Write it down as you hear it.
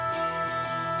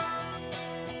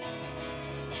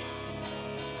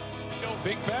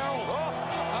Big barrel.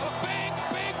 A big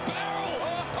barrel.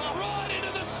 Right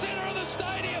into the centre of the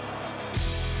stadium.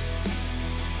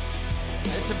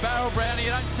 It's a barrel, Brownie.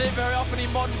 You don't see it very often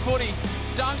in modern footy.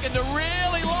 Duncan to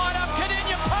really light up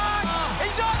Cadinia Park.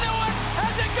 He's onto it.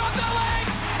 Has it got the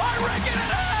legs? I reckon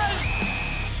it has.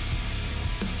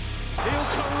 He'll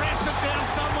caress it down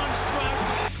someone's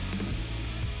throat.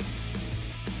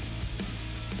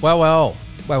 Well.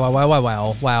 Our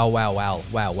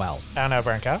now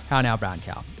Brown Cow. How now, Brown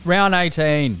Cow? Round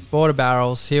 18, Border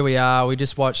Barrels. Here we are. We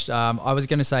just watched, I was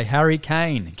going to say Harry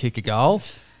Kane kick a goal,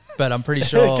 but I'm pretty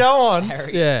sure. Go on.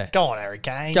 Yeah. Go on, Harry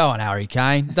Kane. Go on, Harry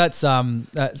Kane. That's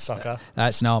Soccer.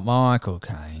 That's not Michael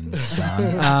Kane's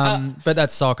son. But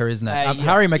that's soccer, isn't it? Hey,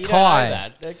 Harry you don't Mackay. know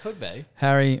that. It could be.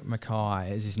 Harry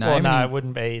Mackay is his name. Well, no, and it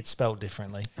wouldn't be. It's spelled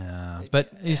differently. but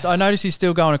I noticed he's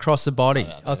still going across the body.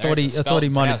 Oh, I thought he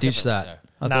might have ditched that. differently,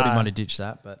 I thought he No. might have ditched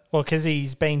that, but Well, because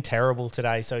he's been terrible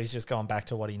today, so he's just gone back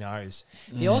to what he knows.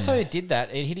 He also did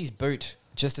that. It hit his boot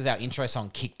just as our intro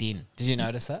song kicked in. Did you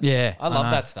notice that? yeah, I love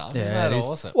know. that stuff. Yeah, Isn't that it is.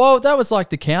 awesome? Well, that was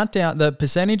like the countdown, the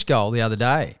percentage goal the other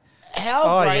day. How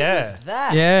Oh, great yeah. was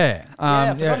that? Yeah,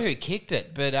 I forgot who kicked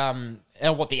it, but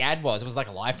and what the ad was. It was like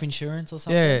a life insurance or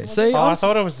something. Yeah, see, Oh, I I'm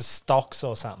thought it was the Stocks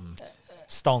or something.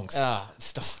 Stonks.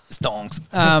 stonks.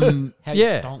 How you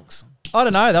Yeah, stonks. I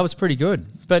don't know. That was pretty good.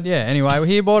 But yeah, anyway, we're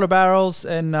here, Border Barrels,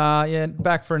 and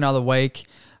back for another week.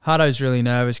 Hardo's really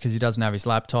nervous because he doesn't have his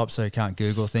laptop, so he can't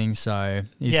Google things. So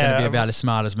he's going to be about as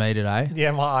smart as me today.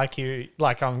 Yeah, my IQ,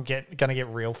 like I'm going to get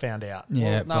real found out.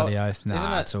 Yeah, Well, no, bloody oath. isn't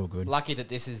Nah, it it's all good. Lucky that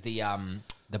this is the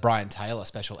Brian Taylor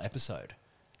special episode.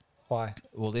 Why?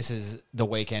 Well, this is the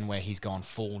weekend where he's gone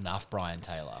full nuff Brian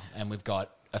Taylor, and we've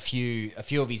got a few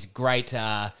of his great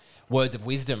words of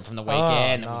wisdom from the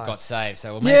weekend that we've nice. got saved.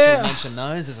 So we'll Yeah. mention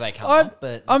those as they come up.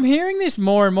 But I'm hearing this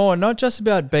more and more, not just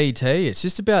about BT. It's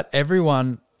just about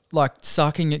everyone like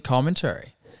sucking at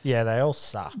commentary. Yeah, they all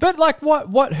suck. But like, who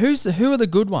are the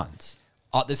good ones?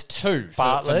 there's two for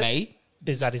Bartlett. me.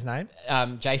 Is that his name?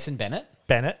 Jason Bennett,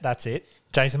 Bennett, that's it.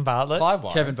 Jason Bartlett. Clive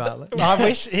Warren. Kevin Bartlett. I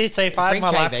wish if I had Bring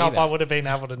my KV laptop, back. I would have been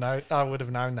able to know. I would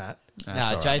have known that.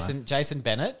 That's all right, Jason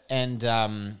Bennett, and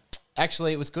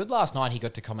actually, it was good last night. He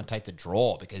got to commentate the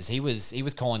draw because he was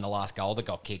calling the last goal that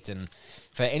got kicked. And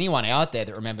for anyone out there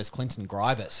that remembers Clinton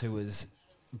Gribus, who was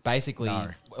basically,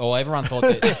 everyone thought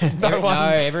that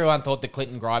everyone thought that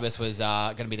Clinton Gribus was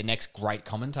going to be the next great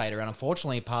commentator, and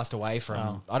unfortunately, he passed away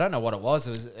from I don't know what it was.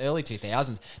 It was early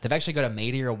 2000s. They've actually got a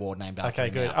media award named after Okay,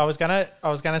 him good. now. I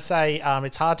was gonna say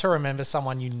it's hard to remember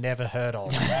someone you never heard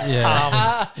of.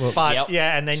 Yeah. But Yep.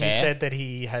 yeah, and then you Fair. said that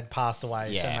he had passed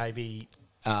away, so Yeah. maybe.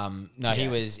 No, he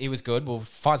was good. We'll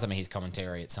find some of his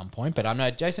commentary at some point. But I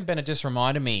know Jason Bennett just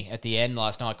reminded me at the end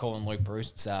last night calling Luke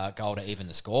Bruce's goal to even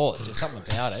the scores. Just something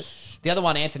about it. The other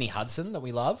one, Anthony Hudson, that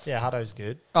we love. Yeah, Hutto's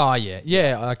good. Oh yeah,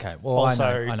 yeah. Okay. Well,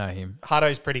 Also, I know him.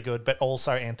 Hutto's pretty good, but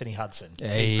also Anthony Hudson.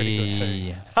 He's pretty good too.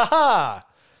 Hey. Ha ha!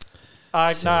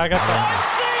 No, I got I you.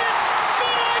 see it, but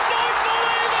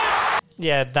I don't believe it.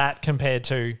 Yeah, that compared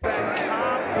to.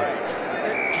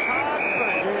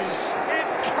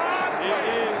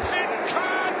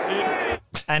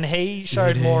 And he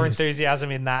showed more enthusiasm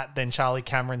in that than Charlie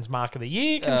Cameron's Mark of the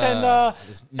Year contender.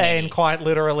 there's many. And quite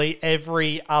literally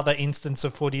every other instance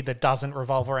of footy that doesn't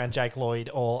revolve around Jake Lloyd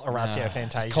or Orazio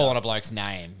Fantasia. Just calling a bloke's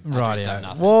name. after Right. he's done Yeah.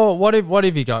 nothing. Well, what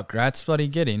have you got, Gratz? Bloody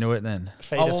get into it then.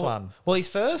 Feed us one. Well, his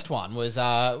first one was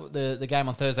the game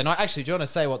on Thursday night. Actually, do you want to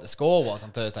say what the score was on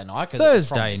Thursday night? 'Cause it was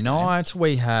from Thursday this game. night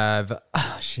we have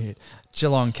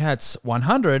Geelong Cats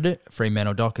 100,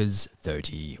 Fremantle Dockers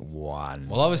 31.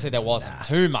 Well, obviously there wasn't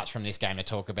too much from this game to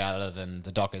talk about other than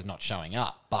the Dockers not showing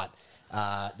up. But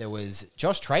there was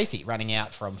Josh Tracy running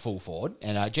out from full forward,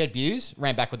 and Jed Buse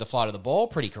ran back with the flight of the ball,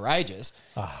 pretty courageous.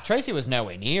 Tracy was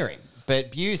nowhere near him,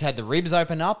 but Buse had the ribs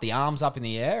open up, the arms up in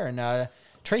the air, and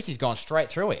Tracy's gone straight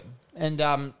through him and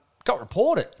got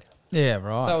reported. Yeah,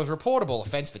 right. So it was reportable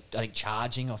offence for, I think,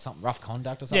 charging or something, rough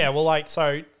conduct or something. Yeah, well, like,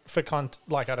 so for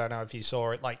I don't know if you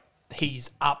saw it, like, he's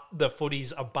up, the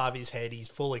footy's above his head, he's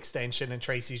full extension, and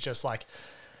Tracy's just like,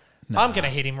 I'm going to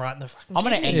hit him right in the fucking I'm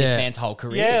going to end Yeah. his Sands whole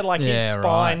career. Yeah, like his Yeah, right.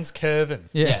 spine's curving.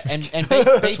 Yeah, and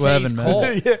BT's Swerving, man.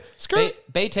 call. Yeah, screw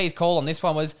it. BT's call on this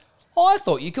one was, I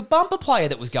thought you could bump a player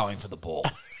that was going for the ball.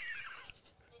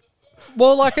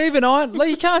 Well, like even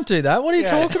you can't do that. What are you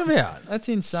Yeah. talking about? That's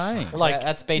insane. Like,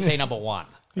 That's BT number one.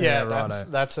 yeah, righto.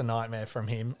 that's a nightmare from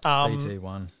him.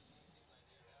 BT1.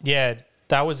 Yeah,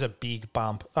 that was a big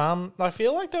bump. I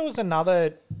feel like there was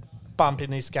another bump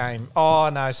in this game. Oh,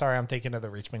 no, sorry. I'm thinking of the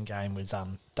Richmond game was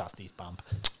Dusty's bump.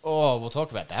 Oh, we'll talk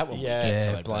about that when we get to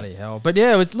Yeah, it. bloody hell. But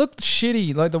yeah, it looked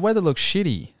shitty. Like the weather looked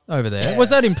shitty over there.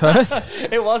 Was that in Perth?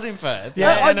 It was in Perth.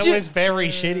 Yeah, and do- it was very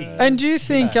shitty. And do you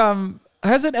think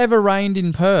has it ever rained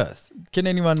in Perth? Can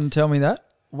anyone tell me that?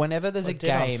 Whenever there's a Did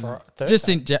on game, Thursday. Just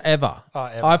in ever. Oh,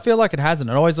 ever. I feel like it hasn't.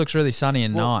 It always looks really sunny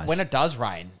and well, nice. when it does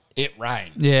rain, it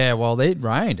rains. Yeah, well, it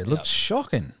rained. It looked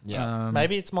shocking. Yeah.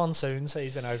 Maybe it's monsoon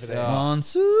season over there.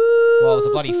 Monsoon. Well, it was a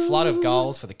bloody flood of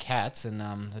goals for the Cats, and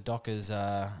the Dockers,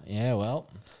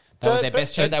 that was their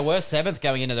best chance. They were 7th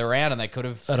going into the round, and they could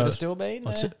have still been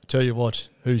there. Tell you what,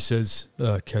 who says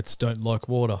cats don't like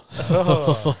water?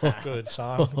 Oh, good,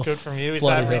 Simon. Good from you. Is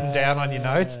Bloody that written down on your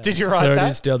notes? Did you write There that? it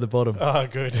is down the bottom. Oh,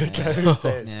 good. Okay, who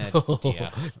says? Yeah,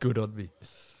 dear. Good on me.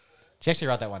 Did you actually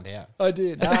write that one down? I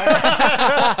did.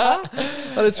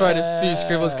 I just wrote a few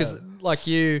scribbles because, like,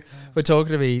 you were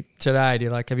talking to me today. And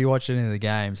you're like, have you watched any of the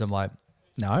games? I'm like,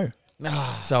 no.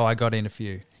 So I got in a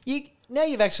few. Now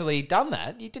you've actually done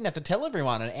that. You didn't have to tell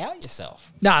everyone and out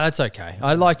yourself. No, that's okay.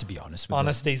 I like to be honest with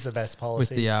Honesty's the best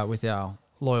policy. with our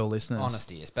loyal listeners.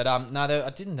 Honesty is. But no, I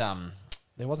didn't.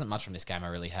 There wasn't much from this game I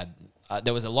really had.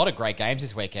 There was a lot of great games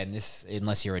this weekend. This,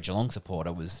 unless you're a Geelong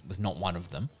supporter, was not one of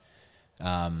them.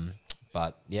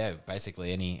 But yeah,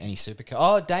 basically any super.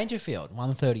 Dangerfield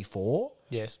 134.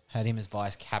 Yes. Had him as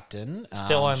vice captain.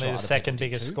 Still I'm only sure the other second people did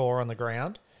biggest too. score on the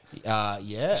ground.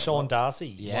 Yeah. Sean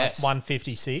Darcy. Yes.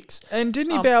 156. And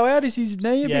didn't he bow out? Is his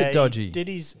knee a bit dodgy? He did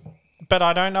his, but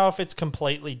I don't know if it's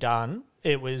completely done.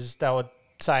 They were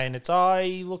saying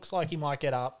he looks like he might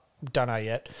get up. Don't know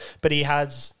yet, but he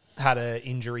has had an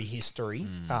injury history.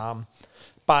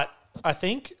 But I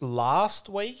think last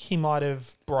week he might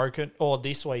have broken, or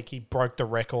this week he broke the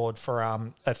record for a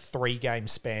 3-game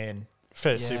span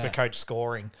for Supercoach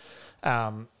scoring.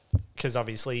 Because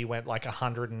obviously he went like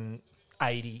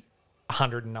 180,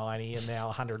 190, and now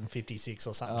 156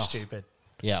 or something stupid.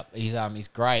 Yeah, he's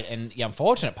great. And the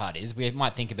unfortunate part is we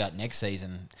might think about next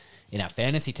season in our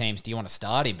fantasy teams. Do you want to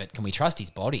start him? But can we trust his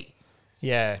body?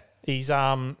 Yeah, he's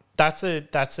that's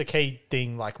a key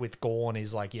thing. Like with Gawn,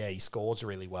 is like he scores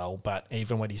really well, but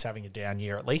even when he's having a down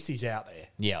year, at least he's out there.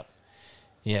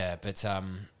 Yeah, but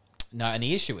no. And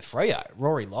the issue with Freo,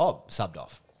 Rory Lobb subbed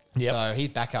off. Yep. So he's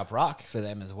backup ruck for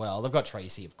them as well. They've got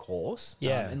Tracy, of course.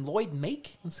 Yeah. And Lloyd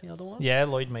Meek is the other one. Yeah,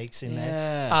 Lloyd Meek's in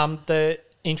Yeah. there.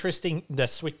 The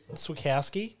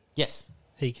Swikowski, Yes.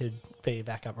 he could be a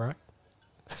backup, right?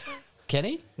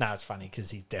 Kenny? No, it's funny because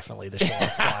he's definitely the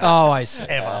shortest guy Oh, I see.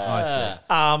 ever. I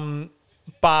see.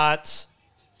 But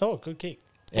good kick.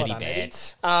 Well Eddie done, Eddie.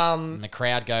 Betts. And the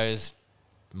crowd goes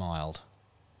mild.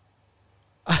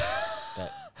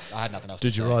 But I had nothing else to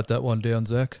Did you say. write that one down,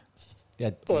 Zach?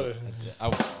 Yeah.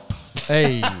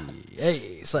 Hey,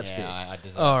 slapstick. Yeah, I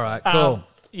deserve All right, cool.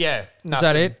 Yeah. Is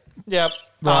that it? Yep.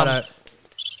 Righto.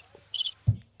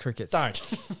 Crickets. Don't.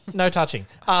 No touching.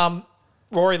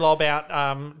 Rory Lobb out.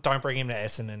 Don't bring him to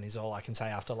Essendon is all I can say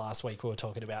after last week. We were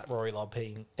talking about Rory Lobb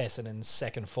being Essendon's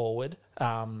second forward.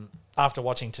 After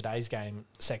watching today's game,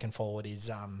 second forward is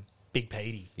Big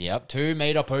Petey. Yep. 2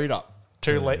 meter Peter.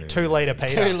 2 litre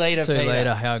Peter. 2 litre 2 Peter.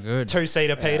 later, how good.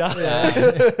 2-seater Peter.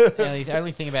 The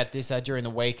only thing about this during the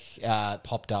week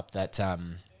popped up that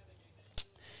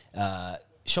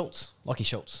Schultz, Lockie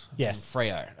Schultz, Yes. from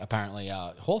Freo. Apparently,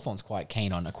 Hawthorn's quite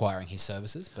keen on acquiring his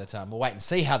services, but we'll wait and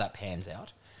see how that pans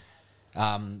out.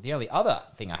 The only other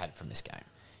thing I had from this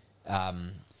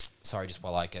game, sorry, just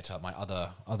while I get my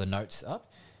other notes up,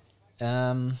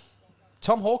 Tom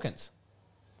Hawkins.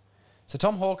 So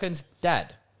Tom Hawkins'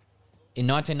 dad in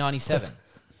 1997,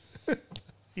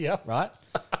 Yep. right?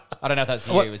 I don't know if that's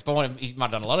the year he was born. He might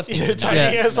have done a lot of things. Yeah, in Tony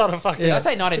is on a fucking. Did I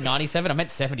say 1997? I meant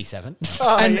 77.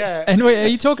 Oh, And, yeah. and wait, are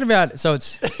you talking about, so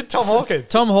it's Tom Hawkins.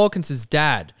 Tom Hawkins'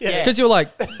 dad? Yeah. Because you're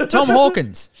like, Tom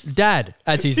Hawkins, dad,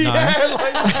 as he's known.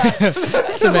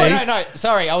 To me. No.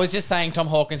 Sorry, I was just saying Tom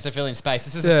Hawkins to fill in space.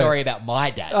 This is a Yeah. story about my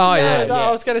dad. Oh, yeah. No,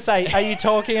 I was going to say, are you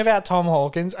talking about Tom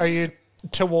Hawkins? Are you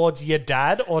towards your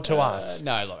dad or to us?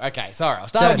 No, look. Okay, sorry. I'll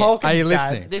start Tom again. Hawkins' Are you dad.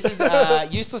 listening? This is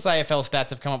useless AFL stats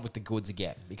have come up with the goods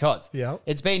again because Yep.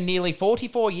 it's been nearly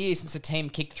 44 years since the team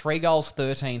kicked 3 goals,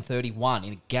 13-31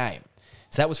 in a game.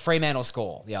 So that was Fremantle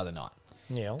score the other night.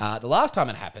 Yeah. The last time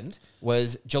it happened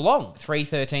was Geelong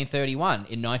 3-13-31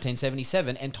 in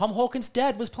 1977, and Tom Hawkins'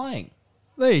 dad was playing.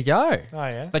 There you go. Oh,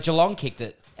 yeah. But Geelong kicked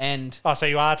it, and Oh, so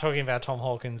you are talking about Tom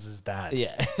Hawkins' dad.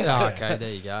 yeah. Oh, okay,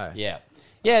 there you go. Yeah.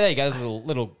 Yeah, there you go. There's a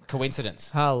little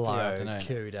coincidence. Hello, for your afternoon.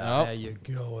 Kuda. Oh. How you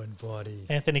going, buddy?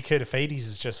 Anthony Koutafidis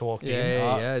has just walked Yeah,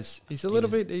 in. yeah, he's a little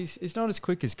bit. He's not as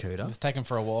quick as He Kuda. was taken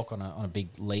for a walk on a big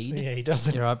lead. Yeah, he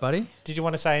doesn't. You all right, buddy? Did you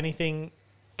want to say anything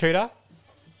Cooter?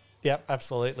 Yep,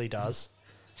 absolutely does.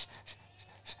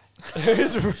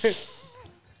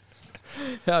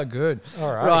 How good.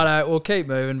 All right. Righto, we'll keep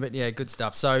moving, but yeah, good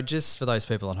stuff. So just for those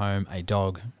people at home, a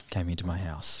dog came into my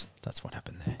house. That's what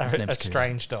happened there. His A name's Cooter.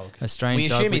 strange dog. A strange We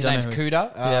dog. assume his don't name's know who-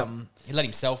 Cooter. Yep. He let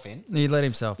himself in. He let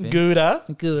himself in. Gooder.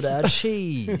 Good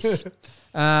cheese.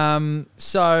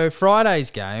 So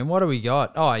Friday's game, what do we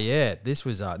got? Oh yeah, this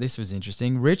was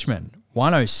interesting. Richmond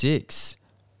 106,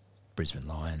 Brisbane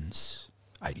Lions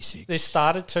 86. This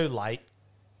started too late.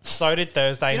 So did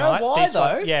Thursday You know night. why, This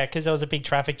one- though? yeah, because there was a big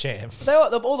traffic jam.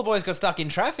 All the boys got stuck in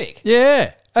traffic.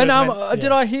 Yeah. And Brisbane, did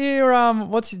yeah. I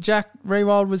hear Jack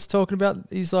Rewald was talking about?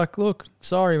 He's like, look,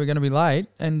 sorry, we're going to be late,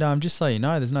 and just so you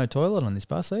know, there's no toilet on this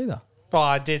bus either. Well,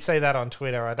 I did see that on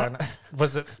Twitter. I don't know.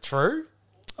 Was it true?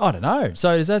 I don't know.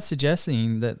 So is that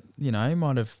suggesting that he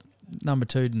might have number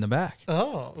 2'd in the back?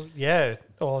 Oh, yeah.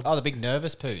 Or Oh, the big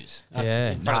nervous poos. Up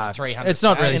Yeah, in front of the 300. it's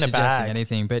not really in a suggesting bag.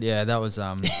 anything, but yeah, that was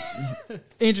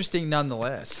interesting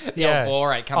nonetheless. The old ball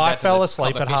rate comes I out to fell the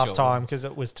asleep club at half official. time because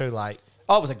it was too late.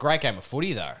 Oh, it was a great game of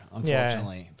footy though,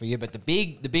 unfortunately for you. But the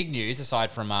big news,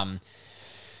 aside from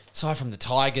the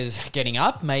Tigers getting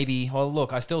up, maybe. Well,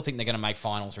 look, I still think they're going to make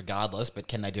finals regardless. But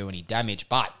can they do any damage?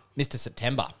 But Mr.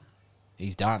 September,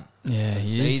 he's done. Yeah, for the he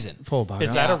season. is. Poor bugger.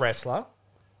 Is that a wrestler?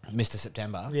 Mr.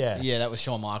 September. Yeah. yeah, that was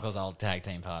Shawn Michaels' old tag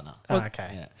team partner. Okay.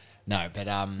 Yeah. No, but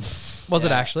Was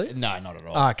it actually? No, not at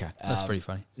all. Oh, okay, that's pretty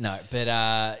funny. No,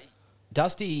 but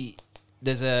Dusty,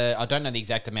 I don't know the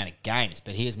exact amount of games,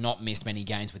 but he has not missed many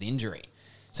games with injury.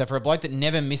 So for a bloke that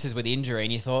never misses with injury,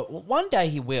 and you thought, well, one day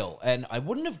he will, and I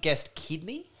wouldn't have guessed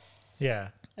kidney Yeah.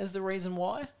 as the reason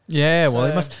why. Yeah, well, So-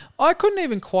 he must. I couldn't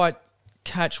even quite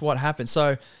catch what happened.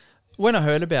 So when I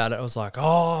heard about it, I was like,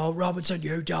 "Oh, Robinson,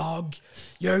 you dog,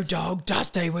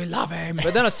 Dusty, we love him."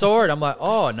 But then I saw it, I'm like,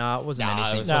 "Oh no, it wasn't No,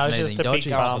 anything. it was- No, it was anything just a big dodgy."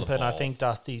 Going for bump, the and I ball. think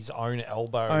Dusty's own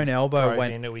elbow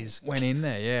Went into his. went in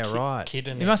there. Yeah, right.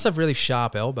 kidney. He must have really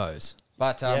sharp elbows.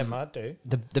 But Yeah, might do.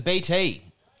 the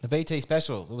BT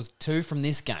special, there was 2 from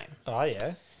this game. Oh,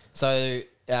 yeah. So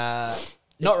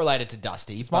not related to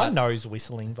Dusty, My but nose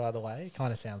whistling, by the way. It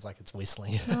kind of sounds like it's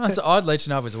whistling. I'd let you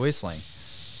know it was whistling.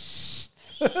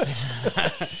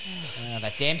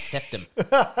 that damn septum.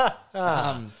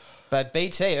 But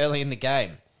BT early in the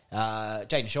game,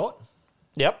 Jaden Short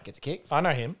Yep. gets a kick. I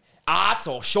know him. Arts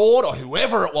or Short or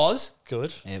whoever it was.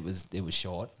 Good. It was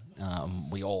Short.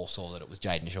 We all saw that it was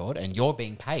Jaden Short, and you're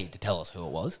being paid to tell us who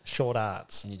it was, Short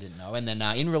arts. and you didn't know. And then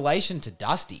in relation to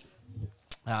Dusty,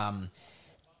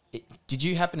 did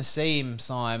you happen to see him,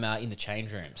 Sime, in the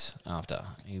change rooms after?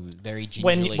 He was very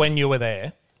gingerly. When you were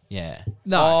there. yeah.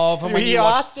 No. Oh, from when you you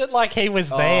watched. asked it like he was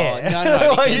there.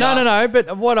 No, because- No.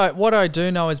 But what I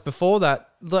do know is before that,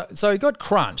 so he got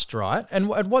crunched, right? And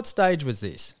at what stage was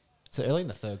this? So early in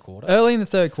the third quarter. Early in the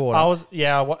third quarter. I was,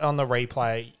 on the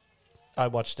replay. I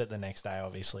watched it the next day,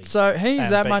 obviously. So he's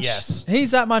that but much. yes.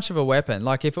 He's that much of a weapon.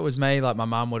 Like if it was me, like my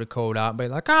mum would have called up and be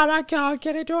like, "Oh my god,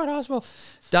 get into it, hospital."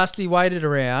 Dusty waited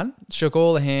around, shook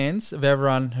all the hands of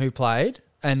everyone who played,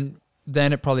 and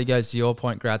then it probably goes to your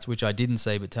point, Gratz, which I didn't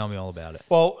see, but tell me all about it.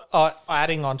 Well,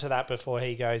 adding on to that before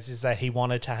he goes is that he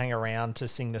wanted to hang around to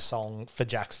sing the song for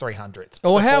Jack's 300th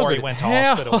Or before how he good? went to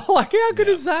hospital. Like how good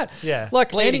is that? Yeah.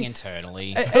 Like Bleeding any,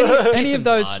 internally. any of and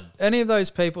those blood. any of those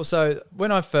people. So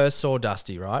when I first saw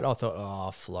Dusty, right, I thought,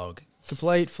 oh, flog,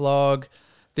 complete flog,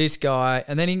 this guy.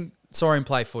 And then he saw him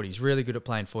play footy. He's really good at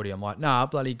playing footy. I'm like, nah,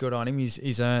 bloody good on him.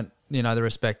 He's earned the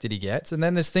respect that he gets. And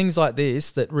then there's things like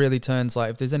this that really turns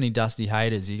like if there's any Dusty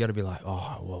haters, you got to be like,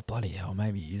 oh well, bloody hell,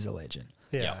 maybe he is a legend.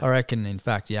 Yeah. I reckon, in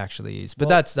fact, he actually is. But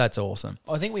Well- that's awesome.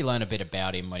 I think we learned a bit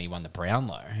about him when he won the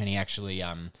Brownlow, and he actually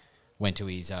went to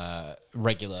his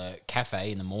regular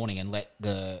cafe in the morning and let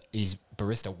his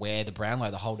barista wear the Brownlow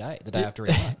the whole day, the day after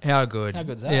he won. How good? How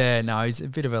good's that? Yeah, no, he's a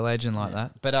bit of a legend like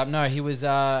that. But no, he was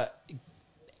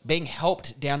being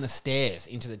helped down the stairs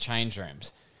into the change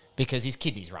rooms because his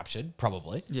kidney's ruptured,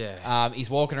 probably. Yeah. He's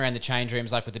walking around the change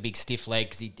rooms like with a big stiff leg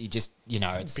because he just,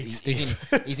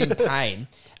 he's in pain.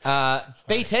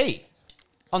 BT,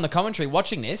 on the commentary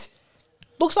watching this,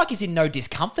 looks like he's in no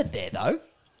discomfort there, though.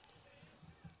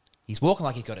 He's walking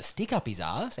like he's got a stick up his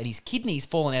ass and his kidney's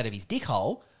fallen out of his dick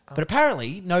hole, but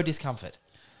apparently no discomfort.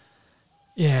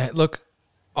 Yeah, look,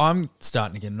 I'm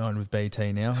starting to get annoyed with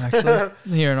BT now, actually,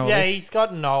 hearing all Yeah, this. he's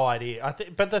got no idea.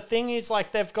 But the thing is,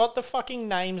 like, they've got the fucking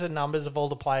names and numbers of all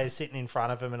the players sitting in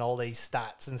front of him and all these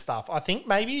stats and stuff. I think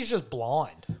maybe he's just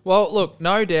blind. Well, look,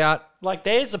 no doubt, Like,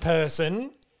 there's a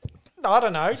person, I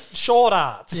don't know, short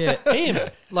arts. Yeah. Him.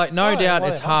 like, no Right, doubt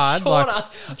it's whatever. hard. Short Like,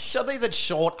 ass. These are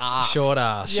short ass. short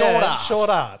ass. Short Yeah, arts. Short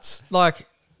arts. Like,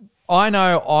 I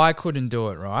know I couldn't do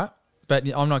it, right? but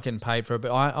I'm not getting paid for it.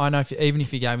 But I know even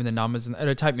if you gave me the numbers, and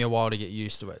it'll take me a while to get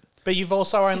used to it. But you've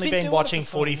also only been doing been it watching for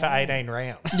so footy for long. 18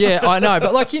 rounds. Yeah, I know,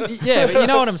 but but you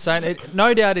know what I'm saying.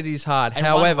 No doubt it is hard. And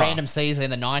However, one random season in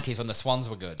the 90s when the Swans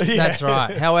were good. that's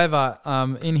right. However,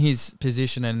 in his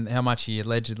position and how much he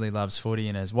allegedly loves footy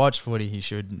and has watched footy, he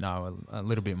should know a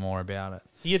little bit more about it.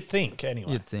 You'd think,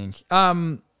 anyway. You'd think.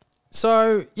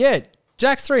 So yeah,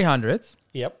 Jack's 300th.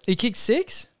 Yep. He kicked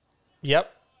 6,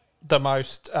 Yep. The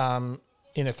most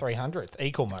in a 300th,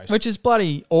 equal most. which is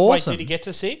bloody awesome. Wait, did he get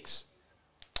to 6?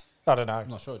 I don't know. I'm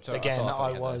not sure. Again, I thought I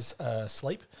he had was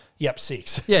asleep. Yep,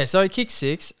 6. Yeah, so he kicked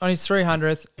 6 on his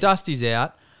 300th. Dusty's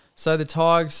out. So the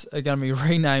Tigers are going to be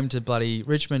renamed to bloody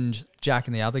Richmond, Jack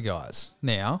and the other guys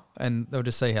now, and they'll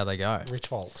just see how they go. Rich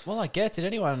Volt. Well, I guess, did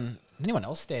anyone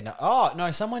else stand up? Oh, no,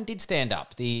 someone did stand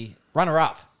up. The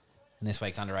runner-up in this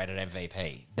week's underrated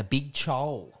MVP, the Big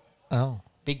Chol. Oh.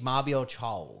 Big Marbio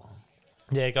Chol.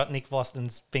 Yeah, got Nick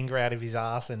Voston's finger out of his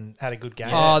ass and had a good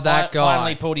game. Oh, that guy.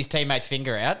 Finally pulled his teammate's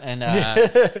finger out and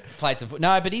played some foot.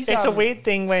 No, but he's... It's a weird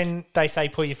thing when they say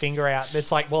pull your finger out.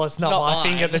 It's like, well, it's not Not my mine.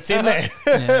 finger that's in there.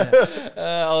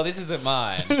 oh, this isn't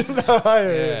mine.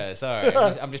 Yeah, sorry.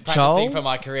 I'm just practicing Chol? for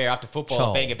my career after football Chol.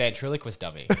 of being a ventriloquist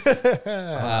dummy.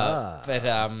 Yeah,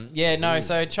 no,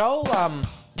 so Chol...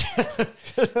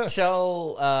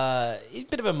 Chol, a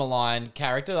bit of a maligned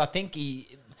character. I think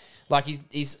he's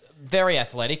very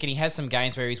athletic and he has some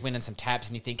games where he's winning some taps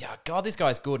and you think, oh, God, this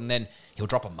guy's good. And then he'll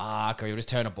drop a mark or he'll just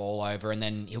turn a ball over and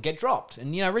then he'll get dropped.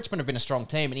 And, Richmond have been a strong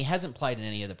team and he hasn't played in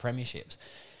any of the premierships.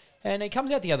 And he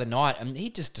comes out the other night and he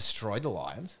just destroyed the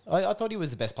Lions. I thought he was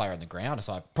the best player on the ground,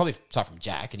 aside from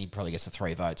Jack, and he probably gets the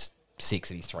 3 votes, 6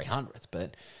 of his 300th.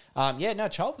 But,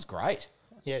 Chol was great.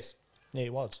 Yes. Yeah, he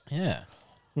was. Yeah.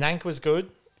 Nank was good.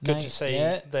 Good to Nank, see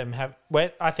yeah. them have... Well,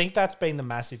 I think that's been the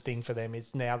massive thing for them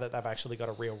is now that they've actually got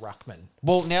a real ruckman.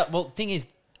 Thing is,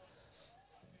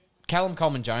 Callum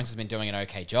Coleman-Jones has been doing an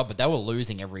okay job, but they were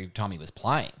losing every time he was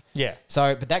playing. Yeah.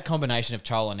 So, but that combination of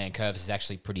Chol and Nankervis is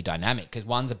actually pretty dynamic because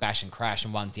one's a bash and crash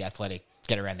and one's the athletic,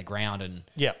 get around the ground and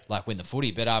win the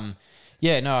footy. But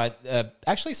I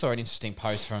actually saw an interesting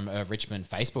post from a Richmond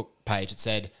Facebook page. It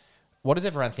said, what does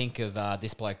everyone think of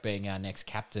this bloke being our next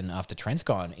captain after Trent's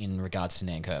gone in regards to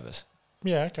Nankervis?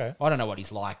 Yeah, okay. I don't know what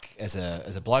he's like as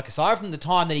a bloke, aside from the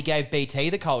time that he gave BT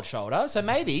the cold shoulder. So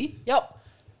maybe,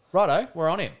 righto, we're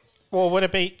on him. Well, would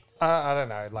it be... I don't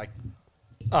know,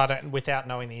 without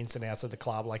knowing the ins and outs of the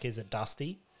club, is it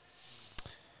Dusty?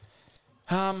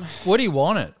 What do you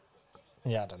want it?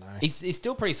 Yeah, I don't know. He's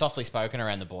still pretty softly spoken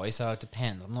around the boys, so it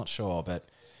depends. I'm not sure, but...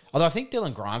 Although I think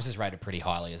Dylan Grimes is rated pretty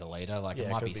highly as a leader. It might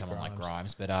could be be someone like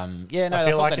Grimes. Grimes. But, I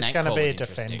feel like it's going to be a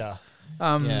defender.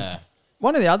 Yeah.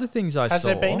 One of the other things I Has saw...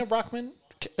 there been a ruckman?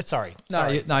 Sorry.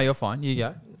 You're fine. You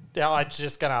go. Yeah, I was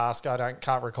just going to ask.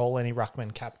 Can't recall any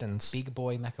ruckman captains. Big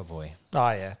boy McAvoy.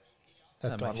 Oh, yeah.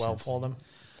 That's That gone makes well sense. for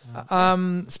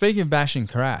them. Speaking of bash and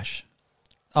crash,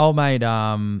 old mate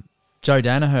Joe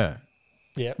Danaher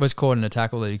Yeah. was caught in a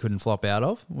tackle that he couldn't flop out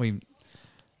of.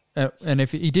 And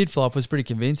if he did flop, it was pretty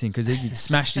convincing because he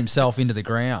smashed himself into the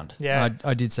ground. Yeah.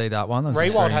 I did see that one. That was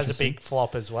just Rewald very has a interesting. big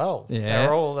flop as well. Yeah.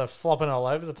 They're flopping all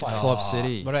over the place. Flop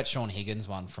City. What about Sean Higgins'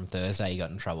 one from Thursday he got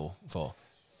in trouble for?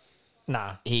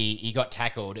 Nah. He got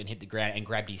tackled and hit the ground and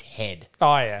grabbed his head.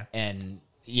 Oh, yeah. And,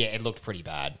 it looked pretty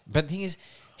bad. But the thing is,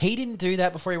 he didn't do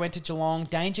that before he went to Geelong.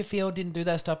 Dangerfield didn't do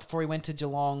that stuff before he went to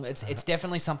Geelong. It's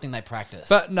definitely something they practice.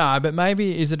 But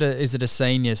maybe is it a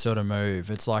senior sort of move?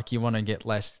 It's like you want to get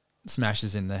less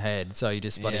smashes in the head, so you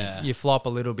just you flop a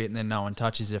little bit and then no one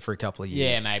touches it for a couple of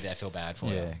years. Yeah, maybe they feel bad for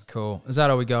you. Yeah, cool. Is that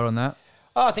all we got on that?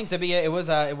 Oh, I think so. But yeah, it was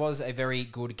a very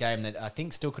good game that I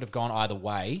think still could have gone either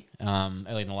way.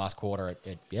 Early in the last quarter,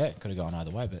 it could have gone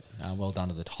either way. But well done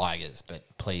to the Tigers. But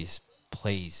please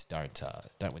don't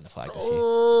win the flag this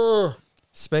year.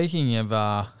 Speaking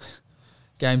of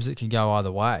games that can go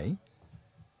either way,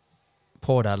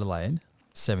 Port Adelaide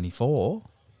 74,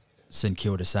 St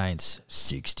Kilda Saints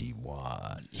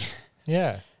 61.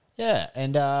 Yeah. Yeah,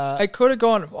 and It could have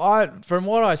gone. From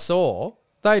what I saw,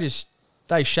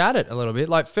 they shat it a little bit.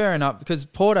 Fair enough, because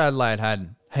Port Adelaide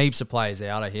had heaps of players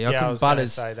out of here. Yeah, I was gonna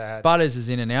say they had- Butters is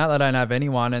in and out. They don't have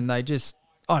anyone, and they just,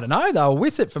 I don't know, they were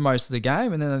with it for most of the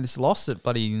game, and then they just lost it,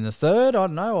 bloody in the third, I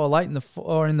don't know, or late in the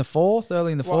or in the fourth,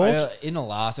 early in the fourth. well, in the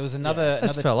last, it was another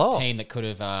fell off. team that could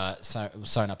have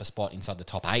sewn up a spot inside the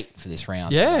top 8 for this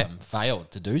round. Yeah. but,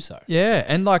 failed to do so. Yeah,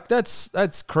 and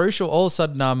that's crucial. All of a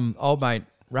sudden, old mate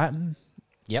Ratton.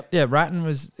 Yep. Yeah, Ratton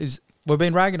we've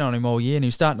been ragging on him all year, and he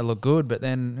was starting to look good, but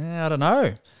then I don't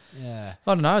know. Yeah.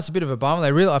 I don't know. It's a bit of a bummer.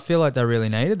 I feel like they really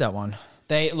needed that one.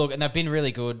 And they've been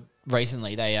really good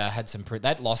recently. They had some.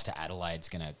 That loss to Adelaide's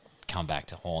going to come back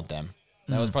to haunt them.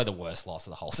 That was probably the worst loss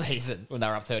of the whole season when they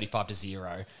were up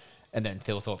 35-0, and then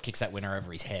Thilthorpe kicks that winner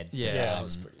over his head. Yeah, that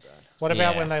was pretty bad. What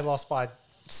about Yeah. when they lost by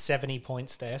 70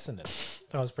 points to Essendon?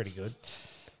 That was pretty good.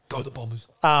 Go the Bombers.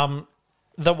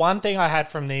 The one thing I had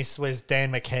from this was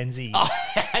Dan McKenzie.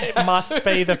 It must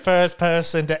be the first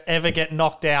person to ever get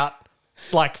knocked out,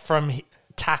 like from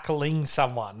tackling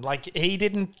someone. Like he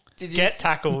didn't get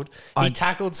tackled. He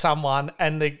tackled someone,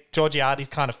 and the Georgiades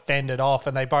kind of fended off,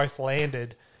 and they both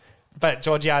landed. But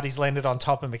Georgiades landed on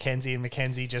top of McKenzie, and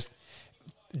McKenzie just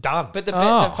done. But the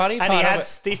funny part and he of had it,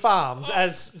 stiff arms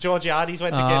as Georgiades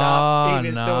went to get up. He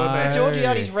was no. doing that.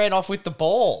 Georgiades ran off with the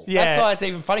ball. Yeah. That's why it's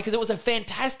even funny, because it was a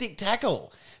fantastic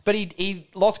tackle. But he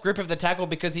lost grip of the tackle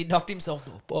because he knocked himself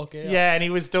the fuck out. Yeah, and he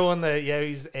was doing he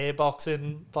was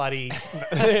airboxing bloody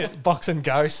boxing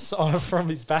ghosts on from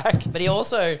his back. But he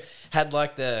also had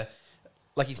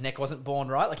his neck wasn't born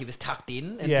right, like he was tucked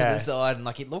in and to Yeah. the side, and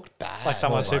like it looked bad. Like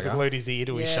someone Poor super bugger. glued his ear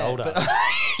to his Yeah, shoulder.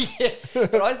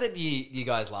 But I said to you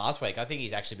guys last week, I think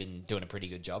he's actually been doing a pretty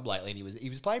good job lately, and he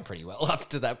was playing pretty well up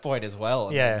to that point as well.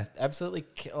 And Yeah. then absolutely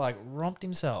romped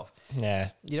himself. Yeah.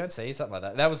 You don't see something like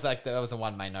that. That was the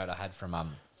one main note I had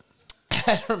from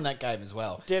from that game as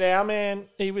well. Did our man,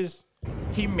 he was,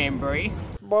 Tim Membry.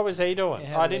 what was he doing?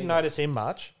 Yeah, how I did didn't he go? notice him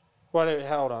much.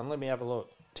 Hold on, let me have a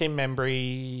look. Tim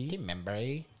Membry, Do you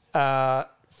remember?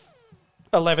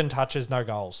 11 touches, no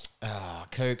goals. Oh,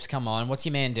 Coops, come on. What's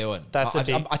your man doing? That's a I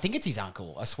big- I think it's his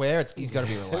uncle. I swear he's got to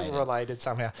be related. Related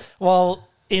somehow. Well,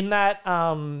 in that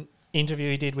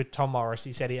interview he did with Tom Morris,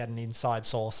 he said he had an inside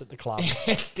source at the club.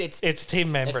 it's It's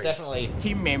Tim it's Membry. definitely...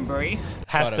 Tim Membry.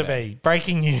 Has gotta to be.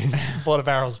 Breaking news, Water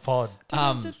Barrels Pod.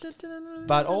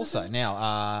 But also,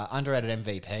 now, underrated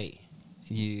MVP.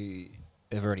 You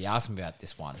have already asked me about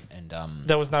this one. And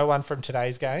There was no one from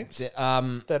today's games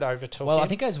that overtook well, him. I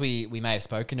think as we may have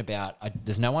spoken about,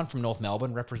 there's no one from North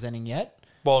Melbourne representing yet.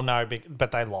 Well, no,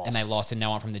 but they lost. And they lost, and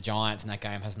no one from the Giants, and that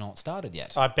game has not started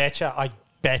yet. I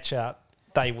betcha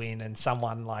they win, and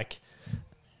someone like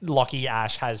Lockie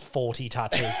Ash has 40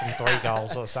 touches and 3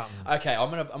 goals or something. Okay, I'm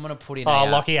gonna put in.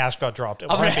 Lockie Ash got dropped. It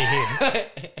won't be him.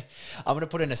 I'm gonna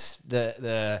put in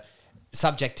the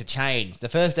subject to change, the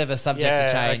first ever subject to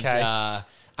Yeah, change. okay.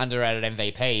 Underrated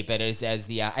MVP, but as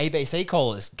the ABC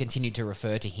callers continue to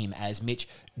refer to him as Mitch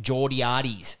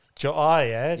Georgiades. Oh,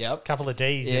 yeah. Yep. Couple of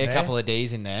Ds in Yeah, there. a couple of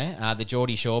D's in there. The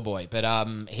Geordie Shore boy. But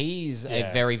he's a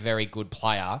Yeah. very, very good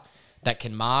player that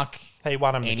can mark He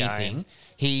won him the anything.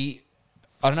 game.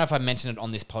 I don't know if I mentioned it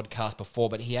on this podcast before,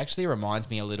 but he actually reminds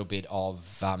me a little bit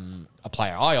of a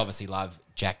player I obviously love,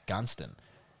 Jack Gunston.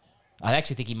 I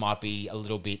actually think he might be a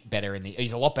little bit better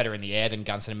he's a lot better in the air than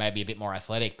Gunston and maybe a bit more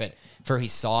athletic, but for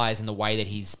his size and the way that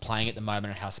he's playing at the moment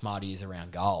and how smart he is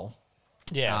around goal.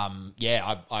 Yeah.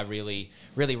 I really,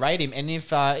 really rate him. And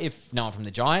if no one from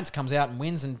the Giants comes out and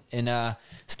wins and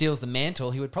steals the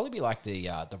mantle, he would probably be like the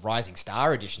rising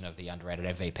star edition of the underrated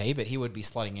MVP, but he would be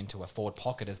slotting into a forward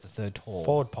pocket as the third tall.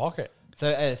 Forward pocket.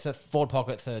 Forward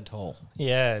pocket, third tall.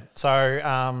 Yeah.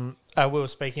 So we were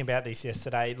speaking about this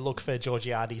yesterday. Look for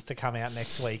Georgiades to come out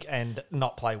next week and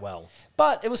not play well.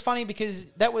 But it was funny because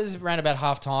that was around about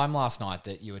half time last night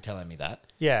that you were telling me that.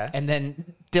 Yeah. And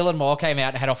then Dylan Moore came out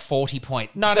and had a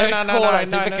 40-point No,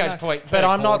 Supercoach point. But third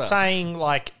I'm not quarter. saying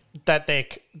like that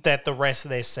the rest of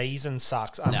their season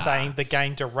sucks. I'm Nah. saying the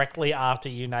game directly after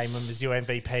you name him as your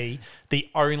MVP, the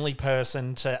only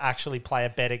person to actually play a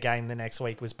better game the next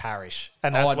week was Parrish,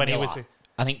 and that's when Miller. he was.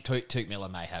 I think Toot Miller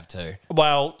may have too.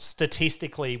 Well,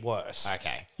 statistically worse.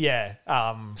 Okay. Yeah.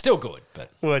 Still good,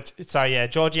 but So yeah,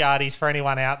 Georgiades for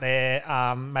anyone out there,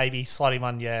 maybe slot him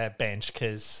on your bench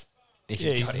because If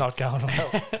you've he's got him. not going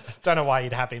well. Don't know why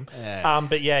you'd have him. Yeah.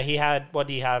 But yeah, he had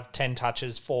 10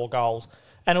 touches, 4 goals,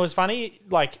 and it was funny.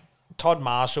 Like Todd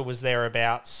Marshall was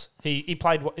thereabouts. He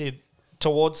played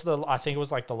towards I think it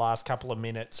was like the last couple of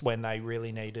minutes when they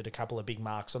really needed a couple of big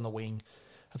marks on the wing.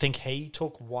 I think he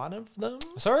took one of them.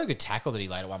 I saw a good tackle that he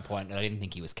laid at one point that I didn't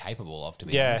think he was capable of, to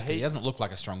be Yeah, honest. 'Cause he he- doesn't look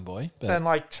like a strong boy. But And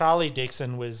like Charlie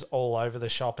Dixon was all over the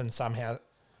shop and somehow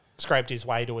scraped his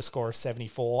way to a score of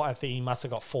 74. I think he must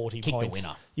have got 40 Kicked the points.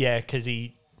 winner. Yeah, because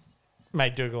he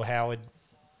made Dougal Howard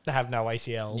have no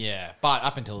ACLs. yeah, but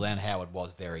up until then, Howard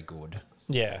was very good.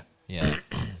 Yeah. Yeah.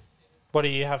 What do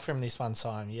you have from this one,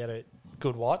 Simon? You had a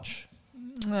good watch?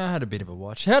 I had a bit of a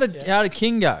watch. How did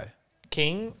King go?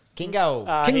 King? Kingo. He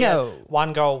had Kingo.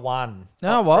 1 goal, 1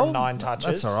 Oh, well. from 9 touches.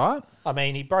 That's all right. I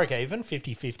mean, he broke even,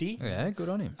 50-50. Yeah, good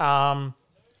on him.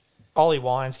 Ollie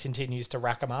Wines continues to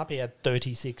rack him up. He had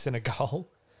 36 and a goal.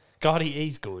 God,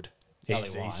 he's good. Ollie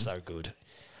He's Wines. so good.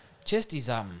 Just his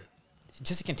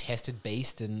just a contested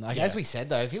beast, and Yeah. as we said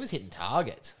though, if he was hitting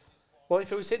targets, Well, if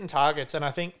he was hitting targets, and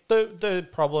I think the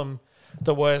problem,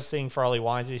 the worst thing for Ollie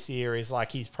Wines this year is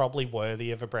like he's probably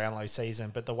worthy of a Brownlow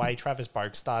season, but the way Travis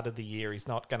Boak started the year, he's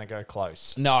not going to go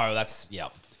close. No, that's yeah.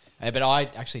 But I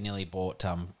actually nearly brought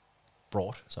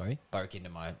Boak into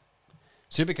my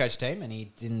Supercoach team, and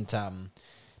he didn't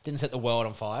set the world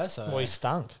on fire. So Well, he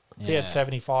stunk. He Yeah. had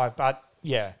 75, but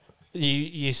yeah,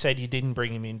 you said you didn't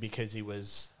bring him in because he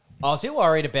was I was a bit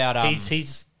worried about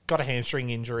he's got a hamstring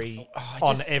injury I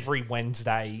on just- every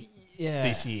Wednesday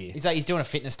this year. He's doing a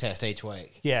fitness test each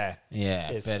week. Yeah, Yeah,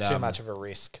 it's but, too much of a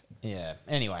risk. Yeah.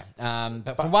 Anyway,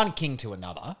 but from one king to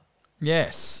another.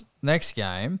 Yes. Next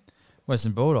game,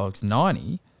 Western Bulldogs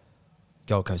 90,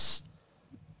 Gold Coast.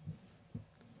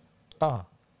 Oh.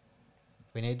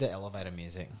 We need the elevator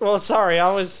music. Well, sorry,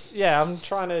 I'm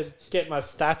trying to get my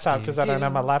stats up because I don't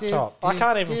have my laptop. I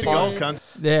can't even Big find old it. cunt.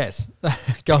 Yes.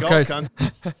 Gold Big old Coast.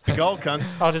 cunt. Big old cunt.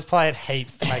 I'll just play it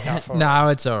heaps to make up for it. No,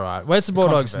 it's all right. Western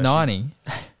Bulldogs Controversy.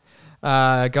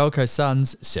 90. Gold Coast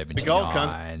Suns 79. old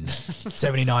cunt.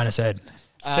 79, I said.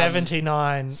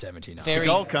 79. 79. Very, Big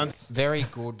old cunt. very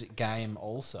good game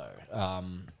also.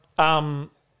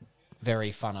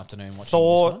 Very fun afternoon watching this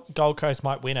one. Thought Gold Coast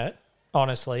might win it,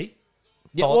 honestly.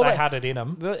 Yeah, Thought well, they had it in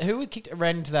them. Who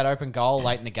ran into that open goal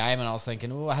late in the game, and I was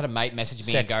thinking, oh, I had a mate message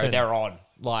me and go, Sexton. they're on.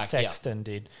 Like, Sexton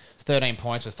did. 13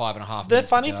 points with 5.5 The minutes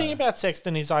funny to go. thing about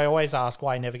Sexton is I always ask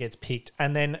why he never gets picked.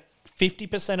 And then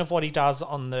 50% of what he does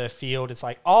on the field, it's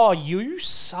like, oh, you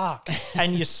suck.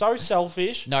 And you're so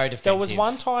selfish. No There was defensive.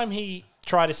 one time he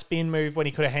tried a spin move when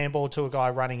he could have handballed to a guy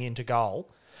running into goal.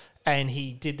 And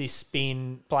he did this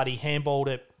spin, bloody handballed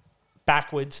it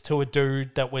backwards to a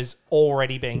dude that was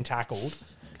already being tackled.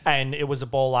 And it was a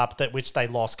ball up that which they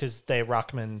lost because their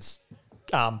ruckman's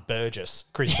Burgess,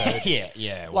 Chris Burgess.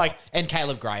 Yeah. well. Like- and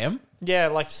Caleb Graham. Yeah,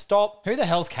 like stop. Who the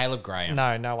hell's Caleb Graham?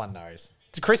 No one knows.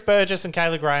 Chris Burgess and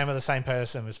Caleb Graham are the same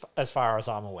person as far as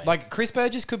I'm aware. Like, Chris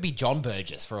Burgess could be John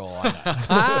Burgess for all I know.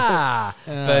 Ah,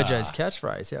 Virgo's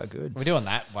catchphrase. How good. We're doing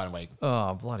that one week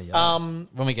Oh, bloody hell.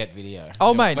 when we get video.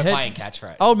 Old mate, We're head- playing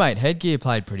catchphrase. Old mate Headgear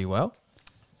played pretty well.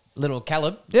 Little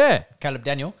Caleb Yeah.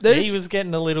 Daniel. he was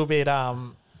getting a little bit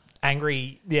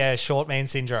angry. Yeah, short man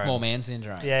syndrome. Small man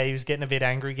syndrome. Yeah, he was getting a bit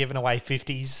angry, giving away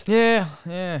 50s.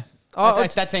 Yeah. Oh,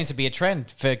 That seems to be a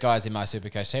trend for guys in my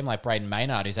Supercoach team, like Braden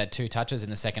Maynard, who's had 2 touches in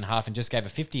the second half and just gave a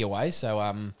 50 away.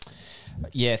 So,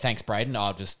 yeah, thanks, Braden.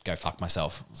 I'll just go fuck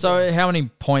myself. so how many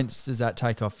points does that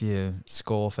take off your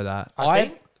score for that? I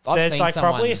think I've there's seen like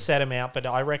someone- probably a set amount, but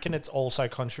I reckon it's also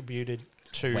contributed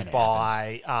to When it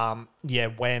by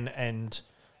when and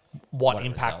what What it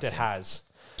impact results it in. has.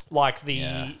 Like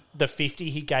Yeah. the 50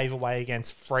 he gave away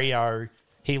against Freo,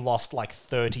 he lost like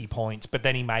 30 points, but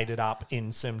then he made it up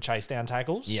in some chase down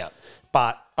tackles. Yeah.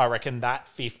 But I reckon that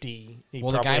 50, he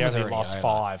Well, the probably game was only already lost over.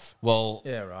 5. Well,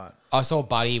 Yeah, right. I saw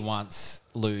Buddy once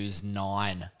lose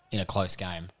 9 in a close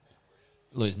game.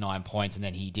 Lose 9 points, and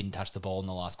then he didn't touch the ball in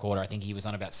the last quarter. I think he was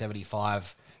on about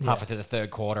 75 halfway through the third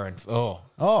quarter. And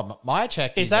my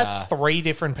check Is that 3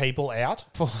 different people out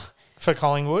for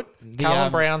Collingwood?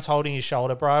 Callum Brown's holding his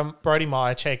shoulder. Brody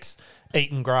Myercheck's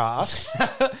eating grass.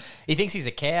 he thinks he's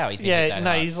a cow. He's been hit Yeah, that no,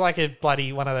 hard. he's like a bloody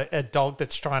a dog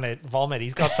that's trying to vomit.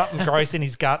 He's got something gross in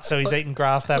his gut, so he's eating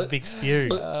grass to have a big spew.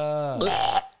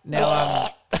 Now,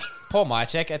 Paul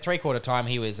Myercheck, at 3/4 time,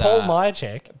 he was Paul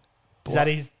Myercheck, is that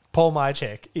his? Paul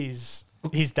Myercheck is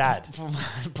his dad.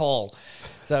 Paul.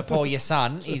 So Paul, your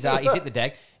son, he's hit the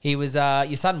deck. He was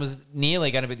your son was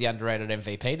nearly going to be the underrated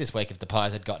MVP this week if the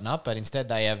Pies had gotten up, but instead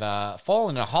they have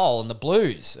fallen in a hole, and the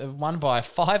Blues have won by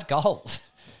 5 goals.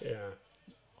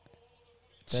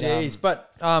 Jeez,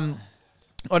 but I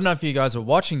don't know if you guys were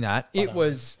watching that. It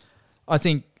was, I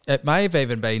think it may have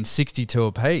even been 62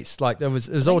 apiece. Like it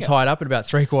was all tied up at about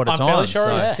 3/4 I'm time. fairly sure it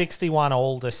so- was 61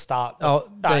 all to start. Oh,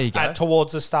 there you go.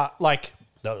 Towards the start, like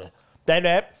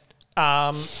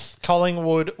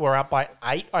Collingwood were up by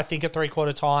 8, I think, at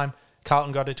 3/4 time.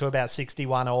 Carlton got it to about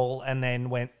 61 all, and then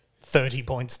went 30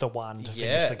 points to 1 to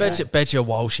finish the game. Bet you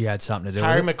Walshy had something to do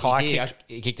Harry with it. Mackay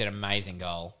He kicked an amazing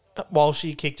goal.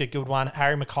 Walshy kicked a good one.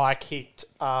 Harry Mackay kicked,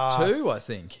 2, I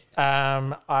think.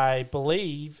 I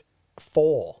believe,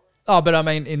 4. Oh, but I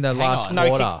mean in the last on. No, he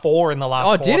quarter. kicked 4 in the last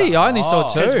Oh, quarter. did he? I only saw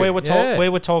 2. Because Yeah. we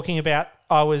were talking about.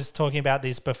 I was talking about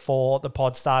this before the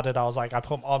pod started. I was like, I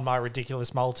put on my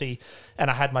ridiculous multi, and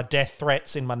I had my death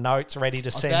threats in my notes ready to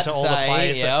send about to to all the say,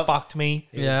 players that yep. fucked me.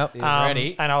 Yeah. He was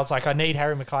ready. And I was like, I need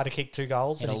Harry Mackay to kick 2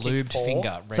 goals. Had And a he kicked lubed 4.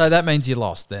 finger. So that means you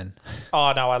lost then.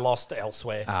 Oh no, I lost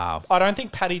elsewhere. Oh. I don't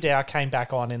think Paddy Dow came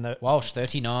back on in the. Walsh,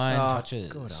 39 Oh, touches.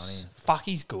 good on him. Fuck,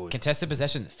 he's good. Contested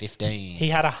possession, 15.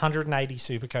 He had 180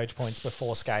 Supercoach points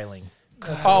before scaling.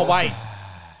 Oh wait,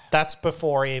 That's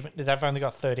before they've only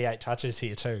got 38 touches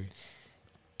here too.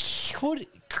 Could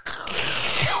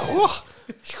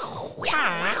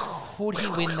he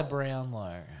win the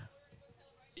Brownlow?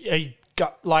 He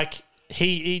got like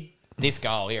he This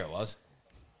goal, here it was.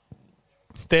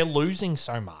 they're losing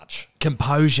so much.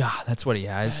 Composure. That's what he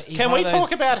has. He's Can one we of those-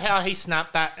 talk about how he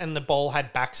snapped that and the ball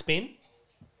had backspin?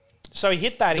 So he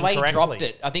hit that the way he incorrectly. dropped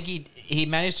it? I think he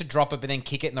managed to drop it, but then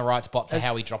kick it in the right spot for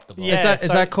how he dropped the ball. Yeah. Is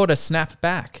so- that called a snap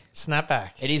back?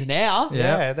 Snapback. It is now.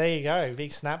 Yeah. Yeah, there you go.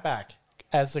 Big snapback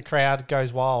as the crowd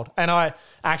goes wild. And I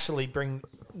actually bring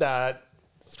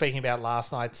speaking about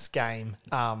last night's game,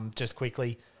 just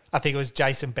quickly. I think it was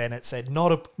Jason Bennett said,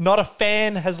 not a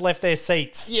fan has left their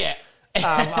seats Yeah.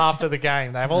 after the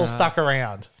game. They've all stuck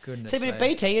around. Goodness. See, but if me.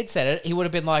 BT had said it, he would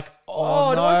have been like, Oh, "Oh,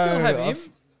 do no, I still have him?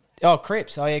 Oh,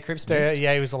 Cripps. Oh, yeah, Cripps missed.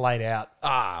 Yeah, he was a late out.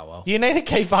 Ah, well. You need to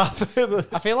keep up.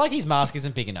 I feel like his mask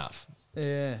isn't big enough.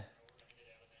 Yeah.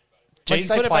 Jeez, he's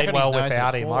they put it back played on his well nose and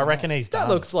without it's him. I fallen reckon off. he's That done.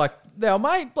 looks like our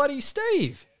mate, bloody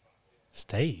Steve.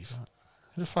 Steve.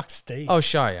 Who the fuck's Steve? I'll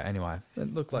show you anyway.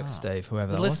 It looked like Steve, whoever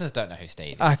The that listeners don't know who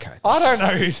Steve is. was. Okay. I don't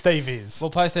know who Steve is. We'll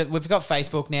post it. We've got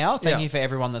Facebook now. Thank Yeah. you for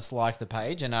everyone that's liked the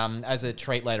page. And as a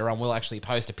treat later on, we'll actually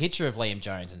post a picture of Liam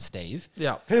Jones and Steve.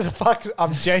 Yeah. Who the fuck?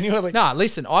 I'm genuinely. Nah,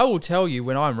 listen, I will tell you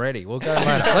when I'm ready. We'll go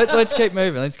later. Let's keep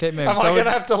moving. Let's keep moving. Am I So going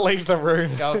to have to leave the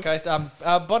room? Gold Coast.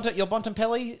 Your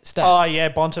Bontempelli stat. Oh, yeah.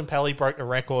 Bontempelli broke the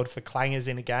record for clangers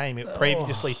in a game. It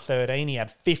previously 13. He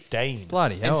had 15.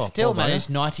 bloody hell. and still poor bugger. managed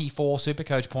 94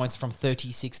 Supercoach points from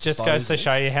 36 Just goes to disposals.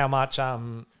 show you how much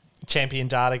champion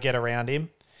data get around him.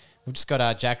 We've just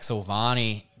got Jack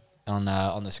Silvani on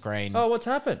the screen Oh, what's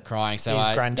happened? crying. So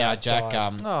His granddad Jack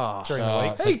died. Oh, During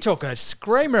the week. he took a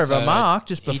screamer of a mark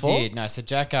just before. He did. No, so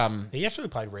Jack He actually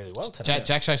played really well today.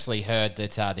 Jack's actually heard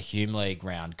that the Hume League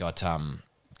round got Don't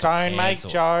make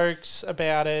cancelled. jokes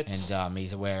about it. and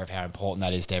he's aware of how important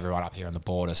that is to everyone up here on the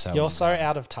border. So You're so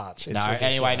out of touch. It's no. ridiculous.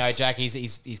 Anyway, no. Jack,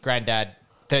 his granddad,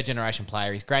 third generation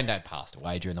player. His granddad passed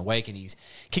away during the week, and he's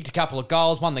kicked a couple of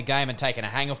goals, won the game, and taken a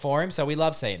hanger for him. So we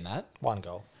love seeing that. One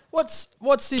goal. What's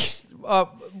this?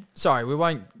 Sorry, we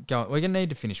won't go. We're gonna need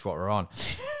to finish what we're on.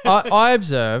 I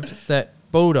observed that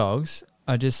Bulldogs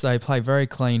they play very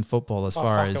clean football as far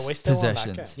fuck, are as we still on that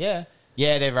possessions. Yeah,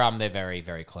 yeah. They're very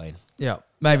very clean. Yeah,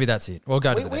 maybe that's it. We'll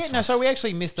go to the next one. So we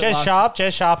actually missed it.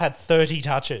 Jez Sharp had 30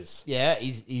 touches. Yeah,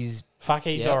 he's Fuck,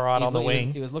 he's yeah, all right on the he was-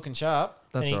 wing. He was looking sharp.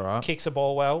 That's And he all right. kicks the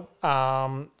ball well.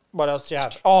 What else do you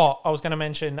have? Oh, I was going to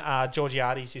mention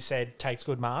Georgiades, you said, takes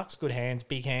good marks, good hands,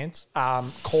 big hands.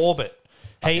 Corbett.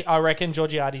 I reckon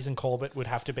Georgiades and Corbett would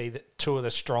have to be two of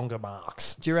the stronger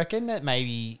marks. Do you reckon that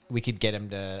maybe we could get him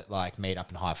to meet up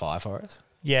and high five for us,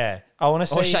 Yeah. I want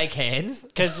to or see... shake hands?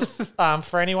 Because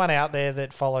for anyone out there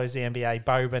that follows the NBA,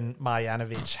 Boban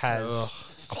Marjanovic has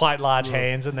quite large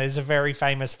hands, and there's a very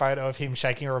famous photo of him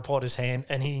shaking a reporter's hand,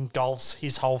 and he engulfs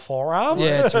his whole forearm.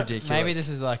 Yeah, it's ridiculous. Maybe this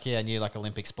is a new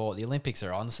Olympic sport. The Olympics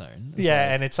are on soon.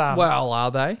 Yeah, and it's Well,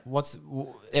 are they?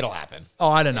 It'll happen. Oh,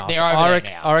 I don't know. They're over there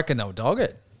now. I reckon they'll dog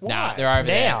it. No, they're over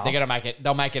there. Now? They're gonna make it.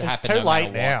 They'll make it It's happen. too no matter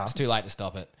late now. what. It's too late to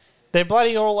stop it, they're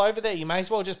bloody all over there. You may as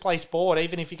well just play sport,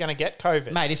 even if you're going to get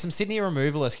COVID. mate. If some Sydney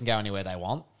removalists can go anywhere they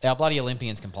want, our bloody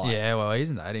Olympians can play. Yeah, well,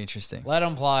 isn't that interesting? Let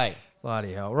them play.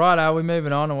 Bloody hell. Right, are we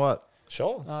moving on or what?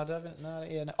 Sure. No,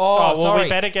 no. Oh, well, sorry. we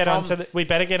better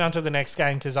get onto the next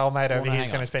game because old mate over no, here is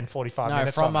hang going on. to spend 45 No,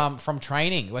 minutes on it. from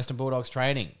training, Western Bulldogs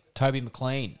training. Toby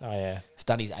McLean Oh, yeah.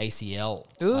 stunned his ACL.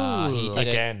 Ooh, He did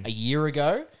again. it a year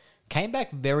ago. Came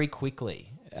back very quickly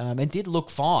and did look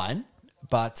fine.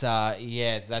 But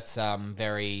that's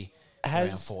very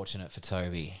unfortunate for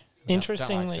Toby. Don't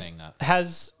Interestingly, like seeing that.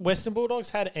 has Western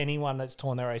Bulldogs had anyone that's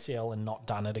torn their ACL and not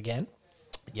done it again?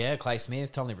 Yeah, Clay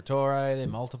Smith, Tom Liberatore, they're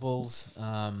multiples.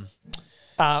 Toby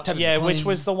Yeah, McLean. which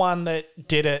was the one that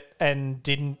did it and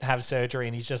didn't have surgery,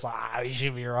 and he's just like, he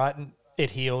should be all right, and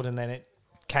it healed, and then it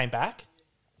came back.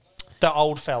 The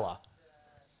old fella.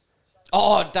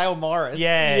 Oh, Dale Morris.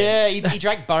 Yeah. Yeah, he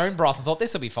drank bone broth and thought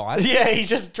this will be fine. Yeah, he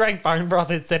just drank bone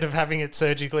broth instead of having it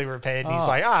surgically repaired. And he's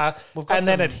like, We've got and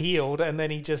then some- it healed, and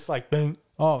then he just like, boom.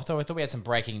 Oh, so I thought we had some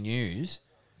breaking news.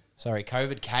 Sorry,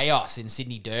 COVID chaos in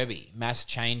Sydney Derby. Mass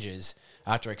changes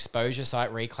after exposure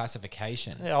site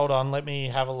reclassification. Hold on, let me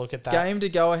have a look at that. Game to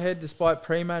go ahead despite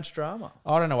pre-match drama.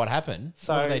 I don't know what happened.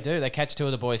 So- What did they do? They catch two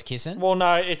of the boys kissing? Well,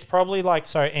 no, it's probably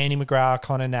Andy McGrath,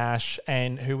 Connor Nash,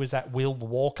 and who was that? Will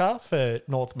Walker for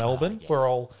North Melbourne. yes. Were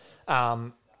all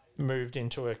moved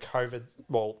into a COVID.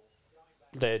 Well,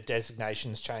 their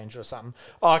designations changed or something.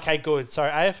 Oh, okay, good. So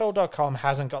AFL.com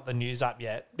hasn't got the news up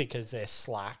yet because they're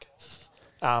slack.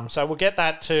 So we'll get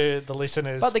that to the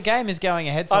listeners. But the game is going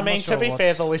ahead. So I I'm mean, not sure to be what's-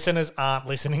 fair, the listeners aren't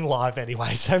listening live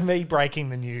anyway, so me breaking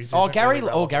the news. Oh, isn't Gary! really Oh,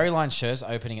 relevant. Gary Lyne's shirt's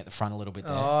opening at the front a little bit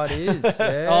there. Oh, it is.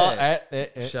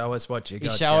 Yeah. Show us what you got.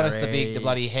 He's showing us Gary. the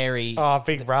bloody hairy, Oh,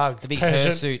 big rug. the big Persian,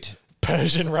 hirsute.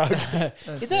 Persian rug.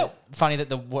 Isn't that funny that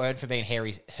the word for being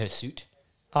hairy is hirsute?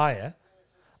 Oh, yeah.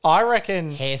 I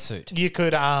reckon Hairsuit. you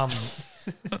could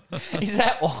Is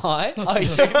that why? I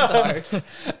assume so.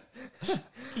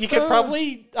 you could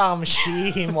probably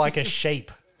shear him like a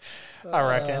sheep. I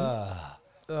reckon.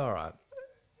 All right.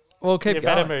 We'll keep You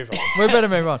going. better move on. We better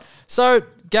move on. So,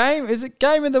 is it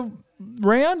game of the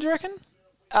round, do you reckon?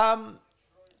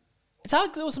 It's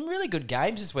hard. There were some really good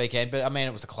games this weekend, but I mean,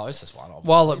 it was the closest one. Obviously,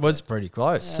 Well, it was pretty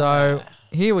close. So,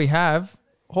 here we have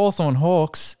Hawthorn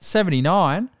Hawks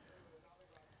 79,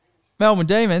 Melbourne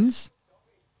Demons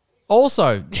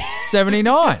also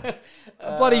 79.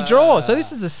 Bloody draw. So,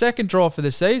 this is the second draw for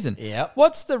the season. Yep.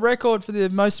 What's the record for the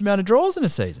most amount of draws in a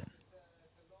season?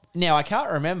 Now I can't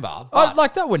remember. Oh, But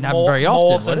like that wouldn't happen More- very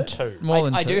more often, would than it? two. More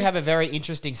than I two. do have a very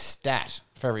interesting stat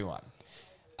for everyone.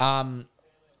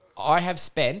 I have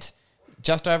spent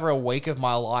just over a week of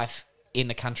my life in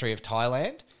the country of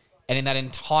Thailand, and in that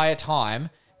entire time,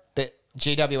 the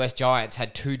GWS Giants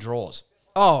had 2 draws.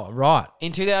 Oh, right.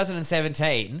 In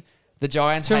 2017, the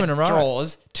Giants 2 had in a row.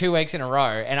 draws 2 weeks in a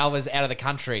row, and I was out of the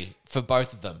country for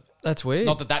both of them. That's weird.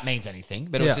 Not that that means anything,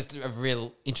 but it Yeah. was just a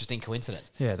real interesting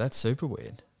coincidence. Yeah, that's super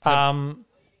weird. Or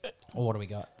what do we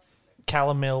got?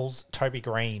 Callum Mills, Toby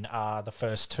Green are the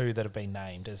first 2 that have been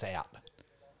named as out.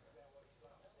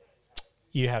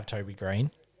 You have Toby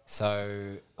Green.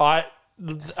 So I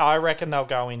reckon they'll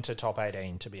go into top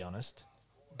 18, to be honest.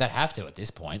 they'd have to at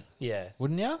this point, Yeah.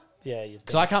 wouldn't you? Yeah. You'd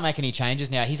Because I can't make any changes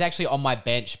now. He's actually on my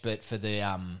bench, but for the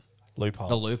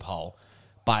loophole. loophole.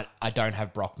 But I don't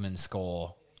have Brockman's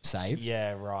score saved.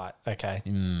 Yeah, right. Okay.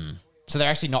 So they're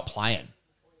actually not playing.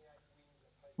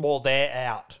 Well, they're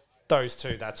out. Those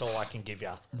 2, that's all I can give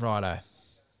you. Righto.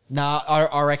 No,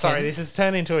 I reckon. Sorry, this has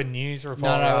turned into a news report.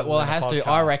 No, rather well, it than a has to.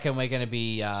 I podcast. reckon we're going to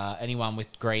be, anyone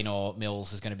with Green or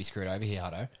Mills is going to be screwed over here,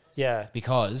 Hutto. Yeah.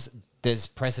 Because there's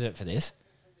precedent for this.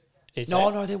 Is No,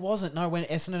 it? no, there wasn't. No, when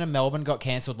Essendon and Melbourne got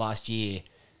cancelled last year,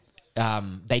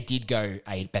 they did go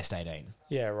best 18.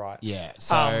 Yeah, right. Yeah,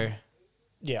 so...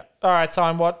 Yeah. All right,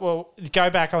 Simon, well, go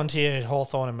back onto your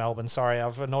Hawthorn and Melbourne. Sorry,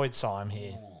 I've annoyed Simon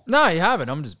here. No, you haven't.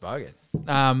 I'm just bugging.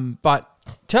 But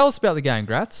tell us about the game,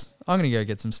 Gratz. I'm going to go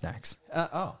get some snacks. What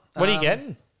are you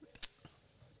getting?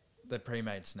 The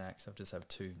pre-made snacks. I've just have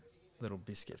 2 little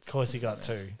biscuits. Of course, you got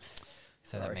 2.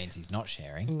 So that means he's not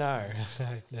sharing. No.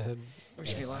 Do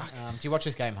you watch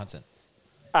this game, Hudson?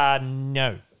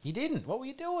 No. You didn't. What were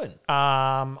you doing?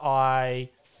 I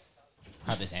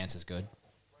Hope this answer's good.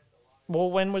 Well,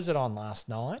 when was it on last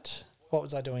night? What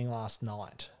was I doing last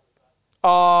night?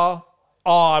 I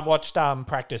watched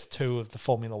practice 2 of the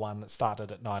Formula 1 that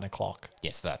started at 9 o'clock.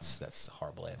 Yes, that's a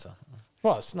horrible answer.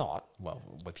 Well, it's not. Well,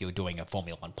 if you were doing a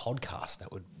Formula 1 podcast,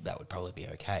 that would probably be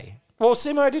okay. Well,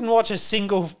 Simo didn't watch a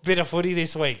single bit of footy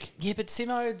this week. Yeah, but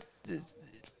Simo,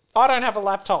 I don't have a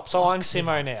laptop, so I'm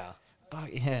Simo now.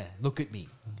 yeah, look at me.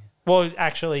 Well,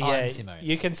 actually, I'm yeah, Simo.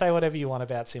 you can say whatever you want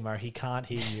about Simo. He can't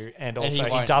hear you, and And he also he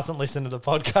won't. doesn't listen to the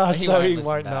podcast, so he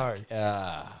listen won't know.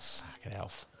 back. Fucking hell.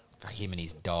 For him and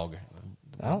his dog.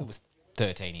 Oh. He was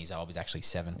 13 years old. He's actually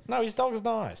 7. No, his dog's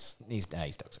nice. His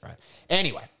dog's right.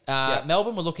 Anyway,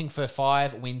 Melbourne were looking for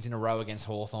 5 wins in a row against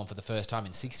Hawthorn for the first time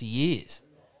in 60 years.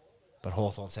 But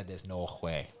Hawthorn said there's no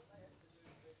way.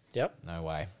 Yep. No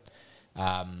way.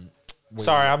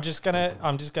 Sorry, I'm just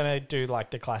gonna do like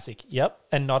the classic. Yep,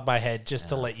 and nod my head just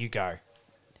to let you go.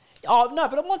 Oh no,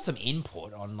 but I want some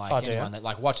input on like Oh, do anyone you? that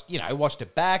like watched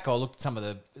it back or looked at some of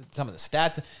the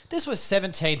stats. This was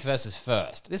 17th versus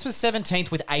first. This was 17th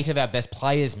with 8 of our best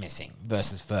players missing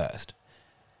versus first.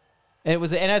 And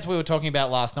as we were talking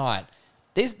about last night,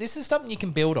 this is something you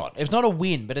can build on. It's not a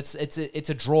win, but it's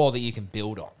a draw that you can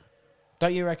build on.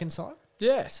 Don't you reckon, Si?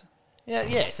 Yes.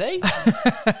 Yeah. See,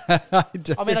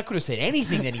 I mean, I could have said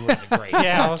anything, then he would have agreed.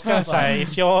 Yeah, I was gonna say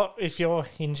if you're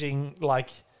hinging like.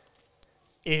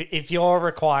 If you're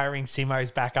requiring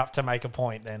Simo's backup to make a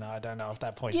point, then I don't know if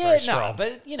that point's very strong.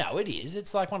 but it is.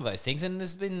 It's like one of those things, and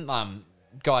there's been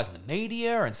guys in the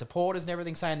media and supporters and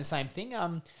everything saying the same thing.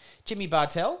 Jimmy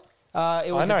Bartell. I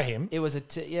know him. It was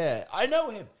I know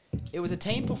him. It was a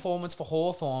team performance for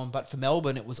Hawthorn, but for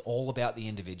Melbourne, it was all about the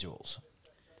individuals.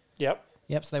 Yep.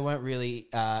 Yep. So they weren't really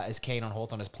as keen on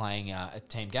Hawthorn as playing a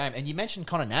team game. And you mentioned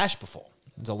Connor Nash before.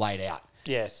 It was a laid out.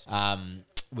 Yes.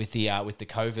 with the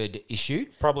COVID issue.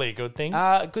 Probably a good thing.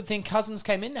 Good thing Cousins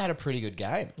came in and had a pretty good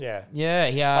game. Yeah. Yeah,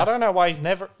 he. I don't know why he's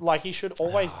never like he should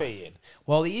always be in.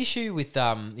 Well, the issue with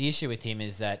him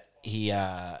is that he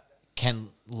can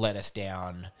let us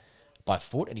down by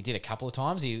foot, and he did a couple of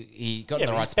times. He got in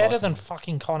the but right he's better spots than and-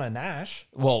 fucking Connor Nash.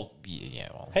 Well, yeah,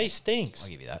 well, He stinks. I'll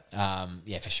give you that.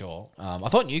 Yeah, for sure. I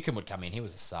thought Newcomb would come in. He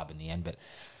was a sub in the end, but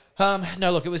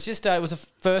no. Look, it was just it was the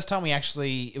first time we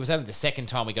actually. It was only the second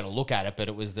time we got a look at it, but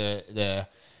it was the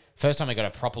first time we got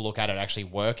a proper look at it actually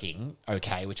working.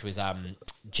 Okay, which was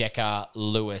Jekka,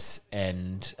 Lewis,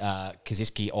 and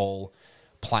Kaczynski all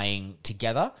playing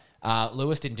together.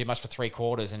 Lewis didn't do much for 3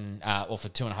 quarters or for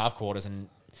 2.5 quarters, and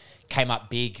came up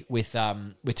big with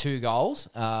 2 goals.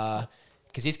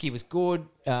 Kaczynski was good.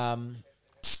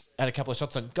 Had a couple of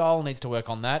shots on goal. Needs to work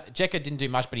on that. Jekka didn't do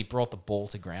much, but he brought the ball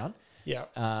to ground. Yeah.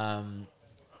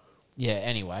 Yeah.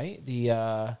 Anyway,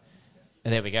 there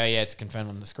we go. Yeah, it's confirmed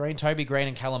on the screen. Toby Green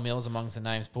and Callum Mills amongst the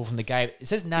names pulled from the game. It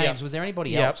says names. Yep. Was there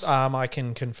anybody Yep. else? I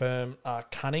can confirm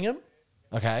Cunningham,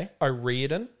 Okay.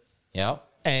 O'Riordan, Yep.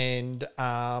 and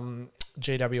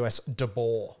GWS De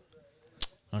Boer.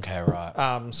 Okay.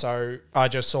 Right. So I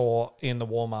just saw in the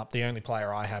warm up the only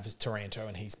player I have is Taranto,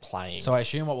 and he's playing. So I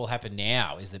assume what will happen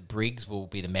now is that Briggs will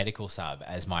be the medical sub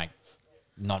as my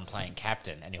non-playing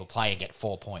captain, and he'll play and get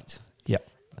 4 points. Yep.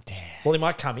 Damn. Well, he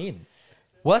might come in.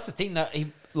 Well, that's the thing that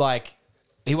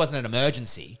he wasn't an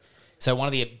emergency, so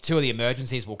two of the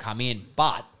emergencies will come in,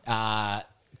 but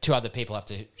 2 other people have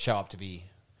to show up to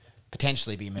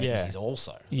potentially be emergencies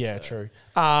also. Yeah, true.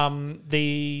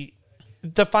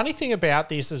 The funny thing about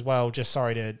this as well, just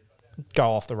sorry to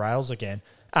go off the rails again,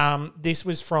 this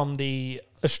was from the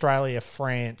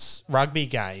Australia-France rugby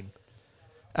game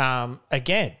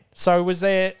again. So was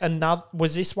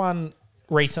this one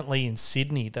recently in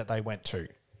Sydney that they went to?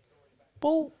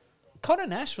 Well, Connor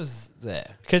Nash was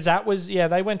there. Because that was,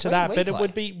 they went to Where that. did we But it play?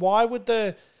 would be, why would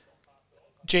the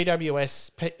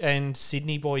GWS and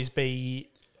Sydney boys be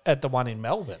at the one in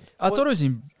Melbourne? I thought it was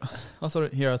in. I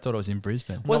thought it was in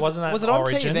Brisbane. wasn't that was it on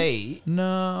Origin? TV?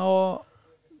 No,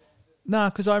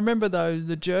 because I remember though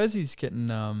the jerseys getting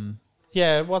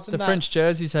Yeah, wasn't the that... French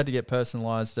jerseys had to get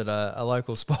personalised at a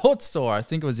local sports store. I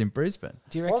think it was in Brisbane.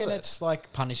 Do you Was reckon it? it's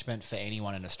like punishment for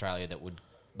anyone in Australia that would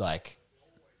like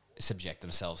subject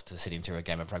themselves to sitting through a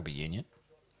game of rugby union?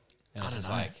 And it's just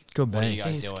like, Could what are be. you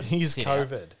guys doing? He's Sit out.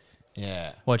 COVID.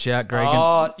 Yeah. Watch out, Greg.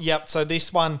 Oh, yep. So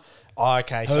this one,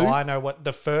 okay. So Who? I know what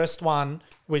the first one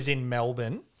was in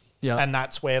Melbourne. Yeah. And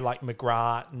that's where like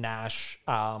McGrath, Nash,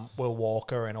 Will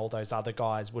Walker, and all those other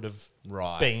guys would have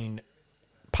Right. been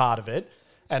part of it.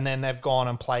 And then they've gone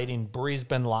and played in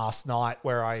Brisbane last night,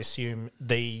 where I assume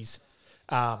these,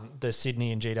 the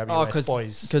Sydney and GWS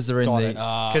boys, because they're in got the it.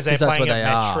 Because they're 'cause that's playing what they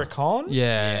at are. Metricon.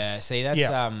 Yeah. Yeah. See, that's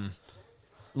Yeah.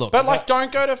 Look, But like,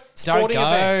 don't go to sporting go.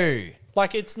 events.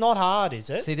 Like, it's not hard, is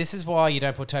it? see, this is why you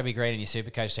don't put Toby Green in your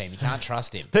Supercoach team. You can't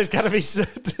trust him. There's got to be.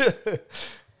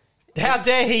 How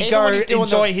dare he Even go when he's doing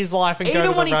enjoy his life and go to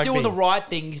Even the when he's rugby? doing the right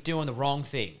thing, he's doing the wrong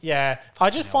thing. Yeah, I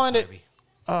just find it. Toby.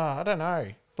 I don't know.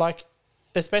 Like,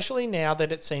 especially now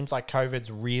that it seems like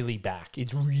COVID's really back.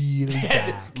 It's really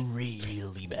back.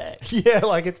 Really bad. Yeah,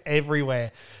 like it's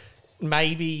everywhere.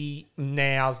 Maybe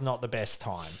now's not the best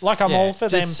time. Like, I'm Yeah, all for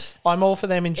just- them. I'm all for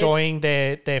them enjoying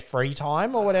their free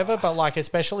time or whatever. But like,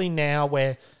 especially now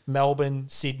where Melbourne,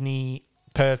 Sydney,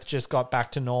 Perth just got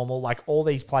back to normal. Like, all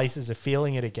these places are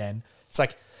feeling it again. It's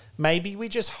like, maybe we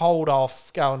just hold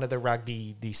off going to the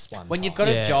rugby this one When time. you've got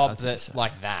Yeah, a I job think that's so.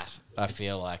 like that, I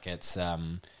feel like it's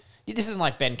this isn't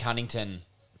like Ben Cunnington,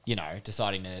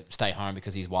 deciding to stay home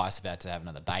because his wife's about to have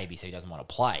another baby, so he doesn't want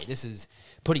to play. This is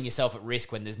putting yourself at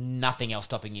risk when there's nothing else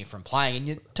stopping you from playing.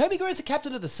 And Toby Green's the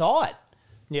captain of the side.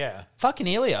 Yeah. Fucking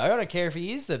Elio. I don't care if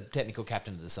he is the technical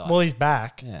captain of the side. Well, he's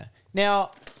back. yeah.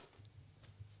 Now,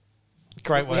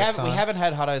 Great work, we son. haven't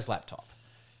had Hutto's laptop.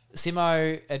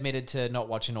 Simo admitted to not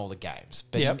watching all the games,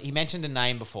 but Yep. he mentioned a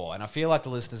name before, and I feel like the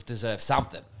listeners deserve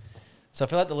something. So I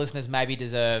feel like the listeners maybe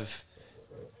deserve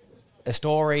a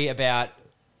story about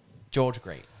George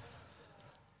Green.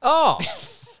 Oh.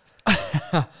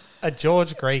 A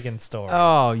George Gregan story.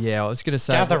 Oh yeah. I was gonna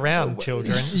say. Gather round,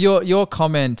 children. Your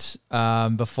comment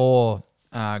before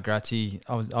Gratty,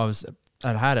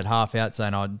 I had it half out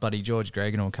saying, "Oh, buddy, George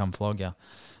Gregan will come flog you."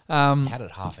 Had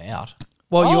it half out.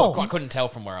 Well, Oh. I couldn't tell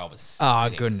from where I was. Oh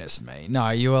sitting. goodness me! No,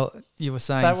 you were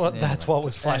saying That's what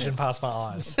was flashing past my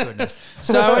eyes. Goodness.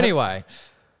 So anyway,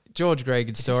 George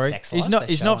Gregan's story. Sex He's Life, not. that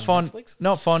He's show not on fond. Netflix?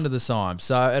 Not fond of the Syme.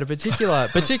 So at a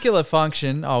particular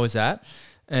function I was at,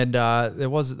 and there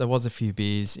was a few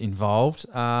beers involved.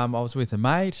 I was with a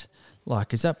mate.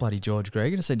 like, is that bloody George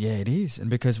Gregan? I said, yeah, it is. And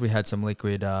because we had some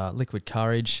liquid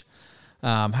courage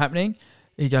happening,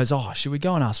 he goes, oh, should we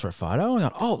go and ask for a photo? I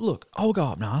go, oh, look, I'll go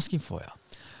up and ask him for you.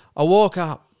 I walk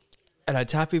up and I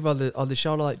tap him on the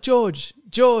shoulder like, George.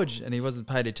 And he wasn't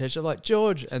paying attention. I'm like,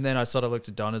 George. And then I sort of looked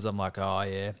at Don as I'm like, oh,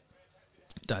 yeah.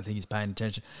 Don't think he's paying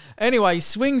attention. Anyway, he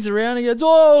swings around and goes,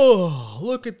 oh,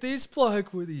 look at this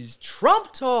bloke with his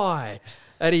Trump tie.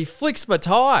 And he flicks my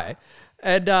tie.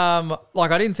 And, I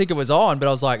didn't think it was on, but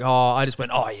I was like, oh, I just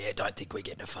went, oh, yeah, don't think we're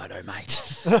getting a photo, mate.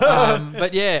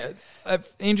 But, yeah,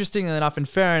 interesting enough and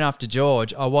fair enough to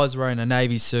George, I was wearing a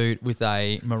navy suit with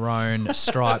a maroon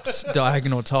striped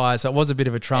diagonal tie, so it was a bit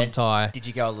of a Trump tie. Did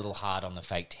you go a little hard on the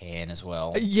fake tan as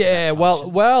well? Yeah,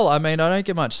 well, I mean, I don't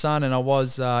get much sun, and I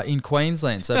was in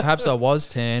Queensland, so perhaps I was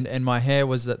tanned, and my hair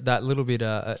was that little bit,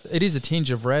 it is a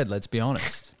tinge of red, let's be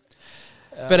honest.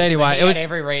 But anyway, so it was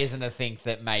every reason to think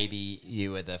that maybe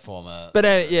you were the former. But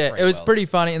yeah, it was pretty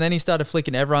funny. And then he started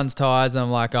flicking everyone's tires, and I'm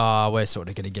like, oh, we're sort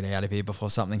of going to get out of here before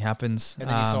something happens. And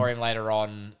then you saw him later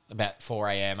on about 4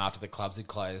 a.m. after the clubs had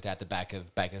closed out the back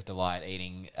of Baker's Delight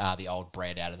eating the old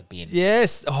bread out of the bin.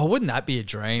 Yes. Oh, wouldn't that be a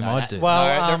dream? I'd do.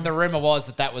 Well, the rumor was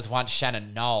that was once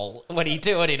Shannon Knoll when he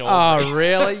do it in Albury. Oh,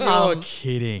 really? You're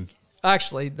kidding.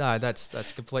 Actually, no,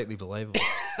 that's completely believable.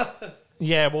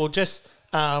 Yeah, well, just...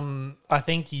 I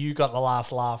think you got the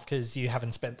last laugh because you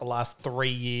haven't spent the last 3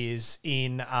 years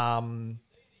in.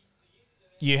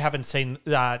 You haven't seen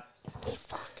that.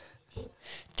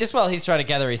 Just while he's trying to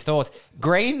gather his thoughts,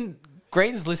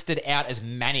 Green's listed out as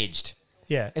managed.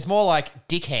 Yeah, it's more like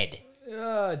dickhead.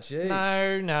 Oh,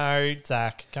 jeez. No,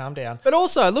 Zach, calm down. But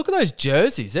also, look at those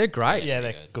jerseys. They're great. Yeah,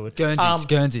 they're good.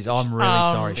 Guernseys. I'm really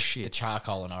sorry. Shit. The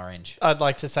charcoal and orange. I'd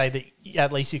like to say that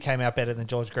at least you came out better than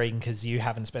George Gregan because you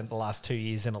haven't spent the last 2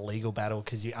 years in a legal battle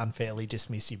because you unfairly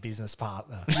dismiss your business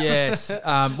partner. Yes.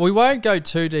 We won't go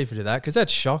too deep into that because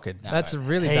that's shocking. That's a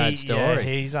really bad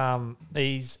story. Yeah,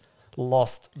 he's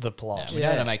lost the plot. We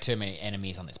don't want to make too many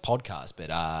enemies on this podcast, but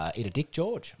eat a dick,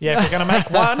 George. Yeah, if we're going to make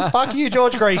one, fuck you,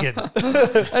 George Gregan.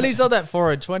 And he's on that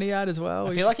 420 ad as well.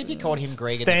 I feel like if you called him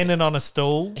Gregan... Standing on a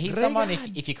stool. He's someone,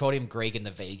 if you called him Gregan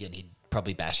the vegan, he'd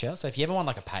probably bash you. So if you ever want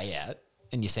like a payout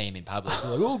and you see him in public,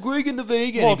 you're like, oh, Gregan the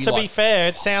vegan. Well, to be fair,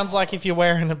 it sounds like if you're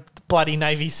wearing a bloody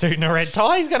navy suit and a red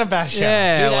tie, he's going to bash you.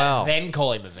 Yeah, Do that, well. then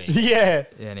call him a vegan. Yeah.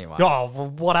 Anyway. Oh, well,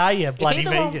 what are you, bloody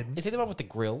vegan? Is he the one with the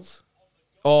grills?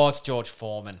 Oh, it's George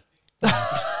Foreman.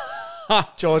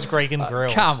 George Gregan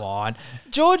grills. Come on.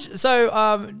 George.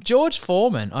 So George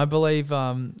Foreman, I believe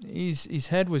his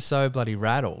head was so bloody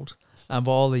rattled by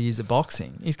all the years of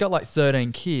boxing. He's got like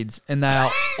 13 kids and they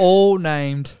are all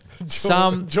named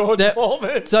George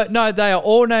Foreman. So no, they are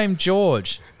all named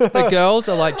George. The girls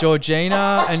are like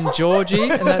Georgina and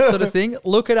Georgie and that sort of thing.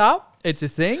 Look it up. It's a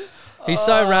thing. He's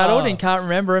so rattled and can't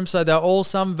remember him, so they're all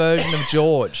some version of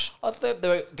George. I thought they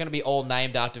were going to be all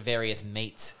named after various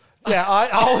meats. Yeah,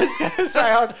 I was going to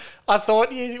say, I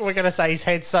thought you were going to say his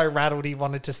head's so rattled he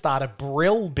wanted to start a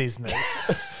brill business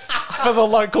for the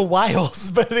local Wales,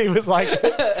 but he was like,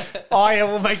 I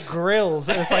will make grills.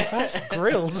 And it's like, that's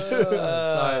grills.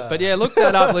 But yeah, look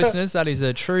that up, listeners. That is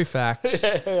a true fact.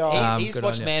 He's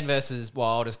watched Man vs.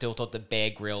 Wild and still thought that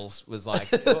Bear Grylls was like,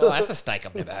 well, that's a steak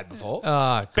I've never had before.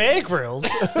 Bear Grylls?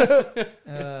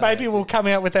 Maybe we'll come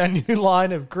out with our new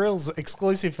line of grills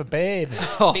exclusive for bear.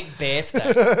 Big bear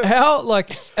steak. How,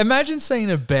 like, imagine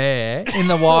seeing a bear in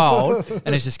the wild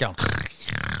and it's just going...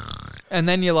 And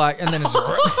then you're like, and then it's...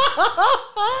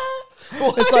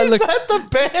 It's like, is that the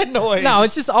bear noise? No,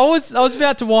 it's just I was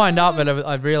about to wind up, but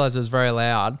I realised it was very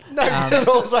loud. No, and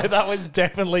also that was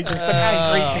definitely just an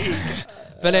angry pig.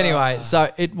 But anyway, so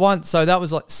that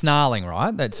was like snarling,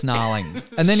 right? That's snarling,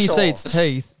 and then you see its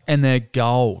teeth, and they're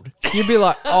gold. You'd be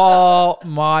like, oh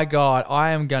my god,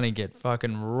 I am gonna get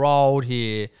fucking rolled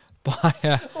here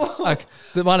by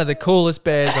one of the coolest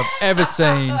bears I've ever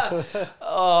seen.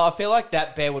 Oh, I feel like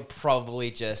that bear would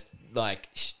probably just like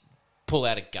pull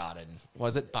out a gun and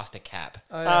was it bust a cap?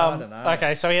 I don't know.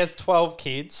 Okay, so he has 12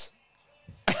 kids,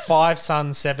 5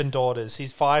 sons, 7 daughters.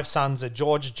 His 5 sons are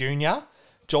George Jr.,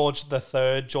 George the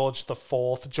 3rd, George the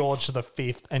 4th, George the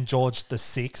 5th, and George the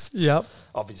 6th. Yep.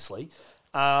 Obviously.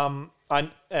 On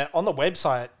the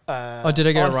website... did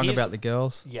I get it wrong about the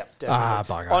girls? Yep,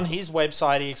 definitely. Bugger. On his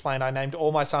website, he explained, I named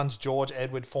all my sons George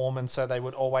Edward Foreman so they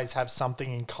would always have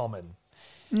something in common.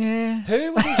 Yeah.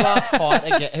 Who was his last fight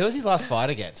against? Who was his last fight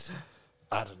against?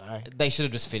 I don't know. They should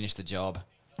have just finished the job.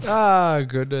 Oh,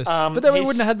 goodness. But then we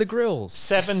wouldn't have had the grills.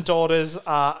 7 daughters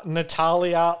are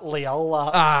Natalia,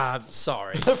 Leola,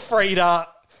 sorry. Frida,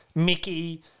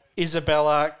 Mickey,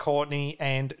 Isabella, Courtney,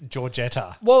 and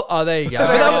Georgetta. Well, there you go.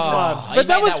 That was one. But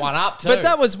that was that one up too. But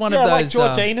that was one Yeah, of like those.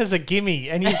 Georgina's a gimme,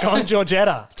 and you've gone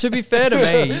Georgetta. To be fair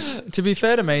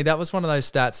to me, that was one of those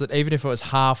stats that even if it was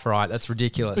half right, that's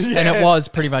ridiculous, and it was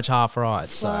pretty much half right.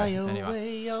 So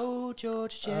anyway, oh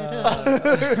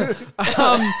Georgetta.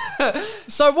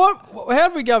 so how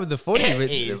did we go with the footy?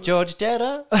 Is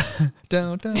Georgetta.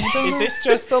 Dun, dun, dun. Is this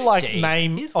just the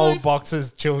name he's old my-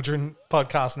 boxers children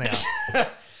podcast now?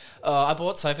 I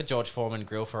bought Sofa George Foreman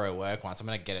grill for her work once. I'm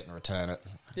going to get it and return it.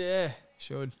 Yeah,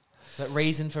 should. That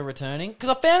reason for returning? Because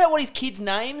I found out what his kids'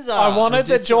 names are. I wanted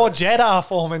the Georgetta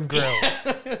Foreman grill.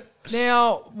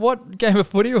 Now, what game of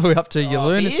footy were we up to, you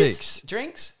lunatics? Beers?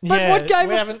 Drinks? But what game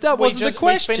we of- haven't- that we wasn't the just-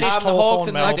 question. We finished The Hawks Hawthorn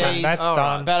and the Melbourne. D's. That's All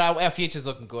done. But our future's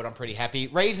looking good. I'm pretty happy.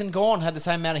 Reeves and Gawn had the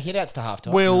same amount of hitouts to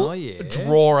halftime. We'll Oh, yeah.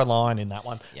 draw a line in that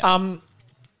one. Yeah.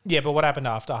 Yeah, but what happened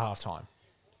after halftime?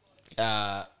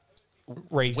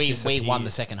 Reeves we disappeared. won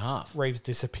the second half. Reeves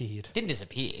disappeared. Didn't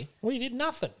disappear. Well, he did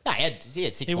nothing. No, he had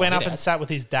 6 He more went up hitouts. and sat with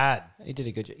his dad. He did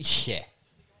a good job.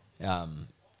 Yeah.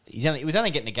 He was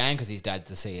only getting the game because his dad's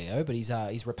the CEO, but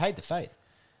he's repaid the faith.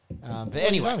 But Well, he's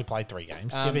anyway, only played 3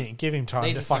 games. um, Give him time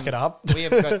these to are fuck some- it up. We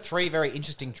have got 3 very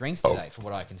interesting drinks today, from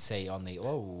what I can see on the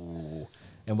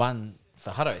and one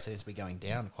for Hutto seems to be going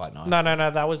down quite nice. No.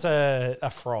 That was a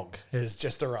frog has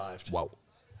just arrived. Whoa.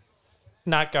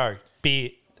 Nut go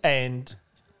beer and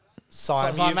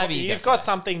Simon. Simon, maybe you you've go got first.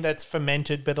 something that's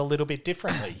fermented, but a little bit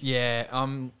differently. Yeah,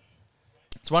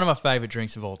 it's one of my favourite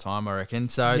drinks of all time, I reckon.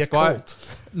 So it's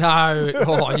Yakult. No,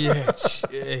 oh yeah,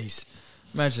 jeez.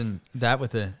 Imagine that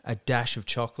with a dash of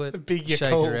chocolate. A big shake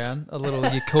Yakult. around, a little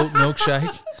Yakult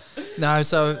milkshake. No,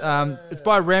 so it's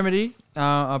by Remedy,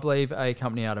 I believe a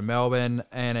company out of Melbourne,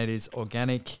 and it is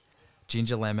organic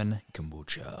ginger lemon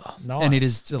kombucha. Nice. And it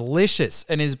is delicious,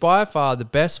 and is by far the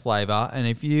best flavour. And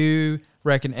if you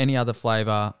reckon any other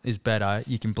flavour is better,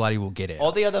 you can bloody well get it.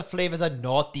 All the other flavors are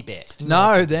not the best.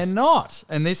 No, they're not.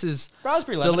 And this is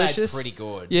Raspberry lemonade's delicious. pretty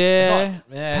good. Yeah,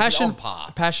 It's like, passion on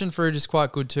par. passion fruit is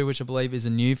quite good too, which I believe is a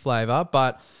new flavour.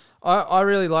 But I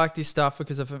really like this stuff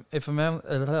because if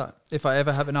I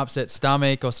ever have an upset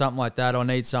stomach or something like that, or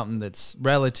need something that's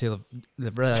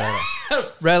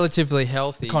relatively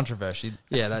healthy. Controversy.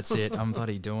 Yeah, that's it. I'm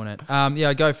bloody doing it. Yeah,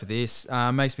 I go for this.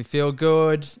 Makes me feel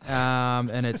good,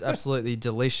 and it's absolutely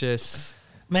delicious.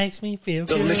 Makes me feel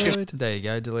good. There you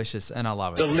go, delicious, and I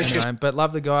love it. Anyway, but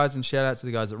love the guys, and shout out to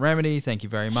the guys at Remedy. Thank you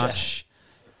very much.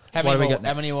 How What many, do we more, got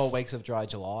how many next? more weeks of dry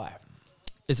July?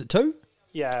 Is it 2?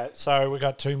 Yeah, so we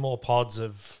got 2 more pods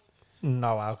of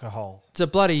no alcohol. It's a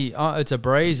bloody, it's a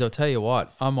breeze. I'll tell you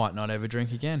what, I might not ever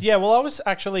drink again. Yeah, well, I was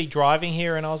actually driving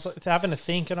here and I was having a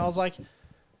think, and I was like,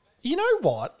 you know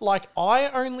what? Like, I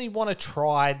only want to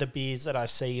try the beers that I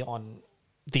see on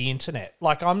the internet.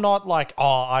 Like, I'm not like,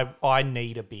 oh, I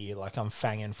need a beer. Like, I'm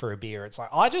fanging for a beer. It's like,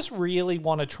 I just really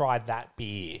want to try that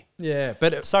beer. Yeah,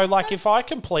 but it, So, like, if I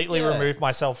completely Yeah. removed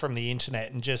myself from the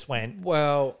internet and just went,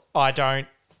 well,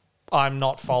 I'm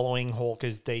not following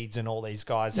Hawker's Deeds and all these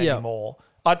guys Yeah. anymore,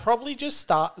 I'd probably just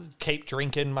keep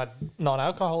drinking my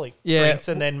non-alcoholic Yeah. drinks,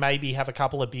 and then maybe have a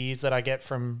couple of beers that I get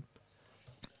from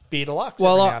Beer Deluxe.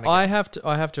 well, every now and I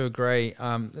again. have to agree.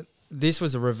 This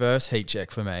was a reverse heat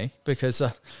check for me because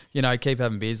I keep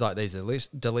having beers like these are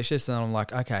delicious, and I'm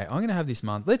like, okay, I'm gonna have this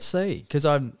month. Let's see, because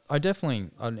I definitely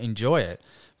enjoy it.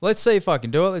 Let's see if I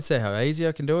can do it. Let's see how easy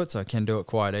I can do it. So I can do it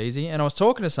quite easy. And I was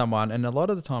talking to someone, and a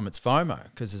lot of the time it's FOMO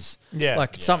because it's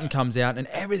something comes out and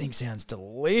everything sounds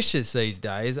delicious these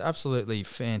days. Absolutely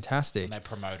fantastic. And they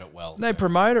promote it well. They so.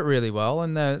 promote it really well,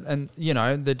 and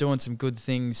they're doing some good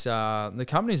things. The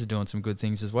companies are doing some good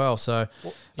things as well. So,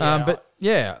 yeah. but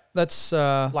yeah, that's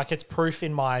like, it's proof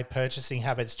in my purchasing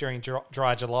habits during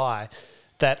dry July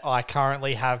that I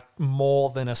currently have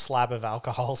more than a slab of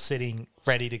alcohol sitting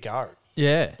ready to go.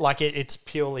 yeah. Like, it's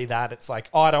purely that. It's like,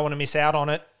 oh, I don't want to miss out on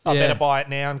it. I Yeah. better buy it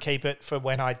now and keep it for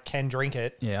when I can drink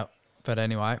it. Yeah, but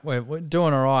anyway, we're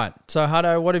doing all right. So,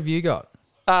 Hutto, what have you got?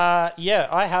 Yeah,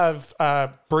 I have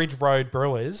Bridge Road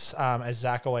Brewers, as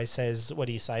Zach always says. What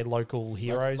do you say? Local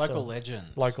heroes? Local or-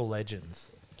 legends. Local legends.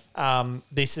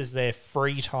 This is their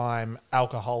free time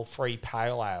alcohol-free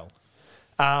pale ale.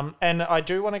 And I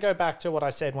do want to go back to what I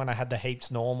said when I had the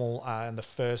Heaps Normal in the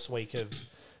first week of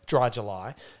dry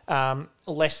July.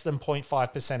 Less than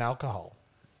 0.5% alcohol.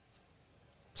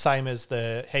 Same as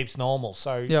the Heaps Normal.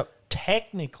 So Yep.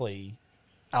 technically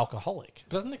alcoholic.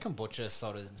 Doesn't the kombucha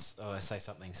sort of say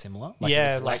something similar? Like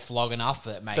Yeah, it's like left long enough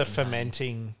that it makes The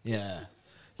fermenting. Yeah.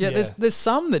 Yeah, Yeah. there's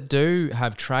some that do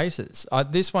have traces.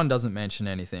 This one doesn't mention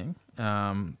anything.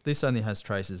 This only has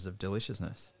traces of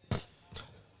deliciousness.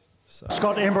 So.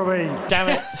 Scott Embry. Damn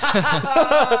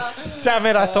it. Damn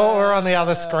it. I thought we were on the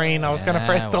other screen. I was going to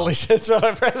press well. delicious, but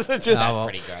I pressed it just. That's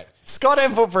pretty great. Scott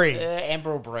Embry.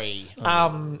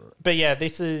 Embry. But yeah,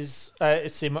 this is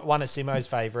one of Simo's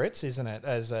favourites, isn't it?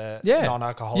 As a Yeah.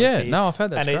 non-alcoholic Yeah, beer. no, I've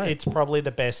heard that's and great. it's probably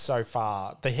the best so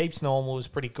far. The Heaps Normal was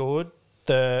pretty good.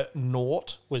 The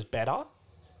Nort was better.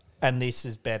 And this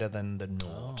is better than the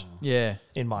Nort, Yeah.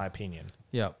 in my opinion.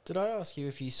 Yep. Did I ask you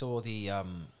if you saw the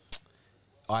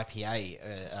IPA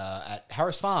at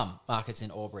Harris Farm Markets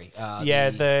in Albury?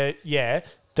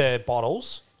 The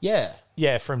bottles. Yeah.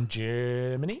 Yeah, from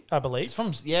Germany, I believe. It's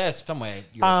from, it's somewhere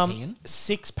European.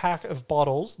 6-pack of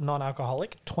bottles,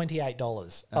 non-alcoholic,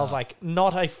 $28. I was like,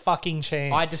 not a fucking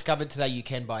chance. I discovered today you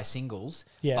can buy singles,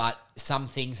 Yeah. but some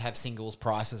things have singles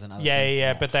prices and other Yeah, things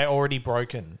yeah, don't. but they're already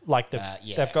broken. Like yeah.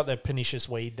 they've got the pernicious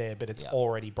weed there, but it's Yeah.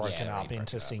 already broken Yeah, already up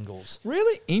into broken up. singles.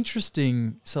 Really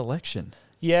interesting selection.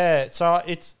 Yeah, so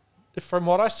it's from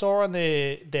what I saw on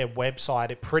their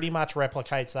website, it pretty much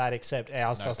replicates that, except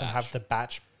ours No doesn't batch. have the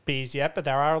batch beers yet. But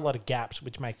there are a lot of gaps,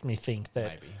 which makes me think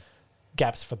that Maybe.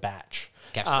 gaps for batch.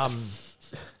 Gaps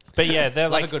But yeah, they're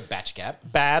Love like a good batch gap.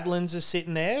 Badlands is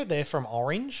sitting there. They're from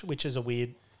Orange, which is a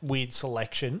weird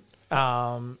selection.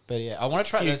 But yeah, I want to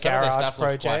try Few some of their garage stuff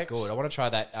looks quite projects. good. I want to try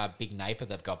that big Naper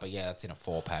they've got, but yeah, that's in a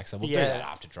 4-pack, so we'll do Yeah. that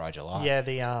after Dry July. Yeah,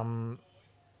 the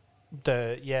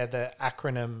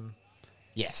acronym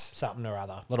Yes. something or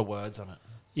other. A lot of words on it.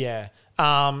 Yeah.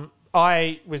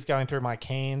 I was going through my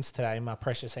cans today, my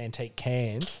precious antique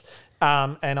cans,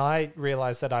 and I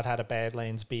realised that I'd had a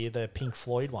Badlands beer, the Pink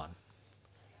Floyd one,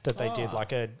 that they did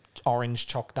like a orange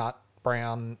chocolate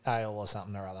brown ale or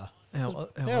something or other. How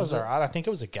It was all right. I think it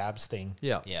was a Gabs thing.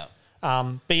 Yeah. Yeah.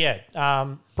 But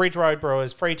yeah, Bridge Road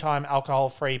Brewers free time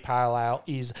alcohol-free pale ale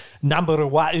is number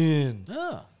one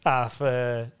Oh,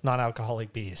 for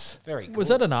non-alcoholic beers. very good. Was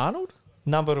that an Arnold?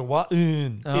 Number one. Oh,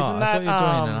 Isn't I thought that you were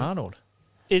doing an Arnold.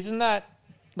 Isn't that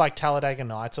like Talladega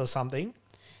Nights or something?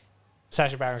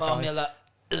 Sacha Baron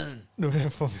Cohen.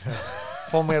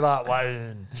 Formula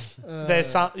One. There's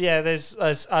some. Yeah, there's.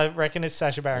 I reckon it's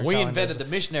Sacha Baron We Cohen. invented the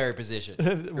missionary position.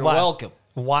 You're What? welcome.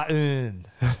 One.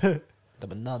 The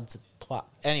bananas twat.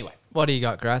 Anyway, What do you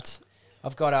got, Gratz?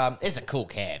 I've got it's a cool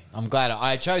can. I'm glad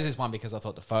I chose this one because I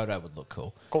thought the photo would look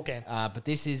cool. Cool can. But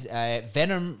this is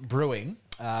Venom Brewing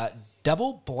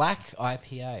Double Black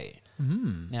IPA.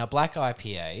 Now, Black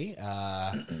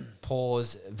IPA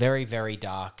pours very, very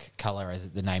dark color, as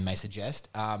the name may suggest.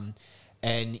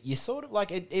 And you sort of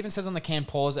like, it even says on the can,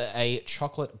 pours a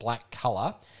chocolate black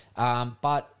color.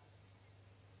 But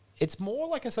it's more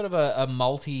like a sort of a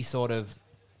malty sort of,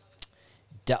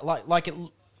 like it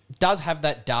does have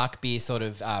that dark beer sort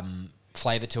of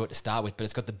flavor to it to start with, but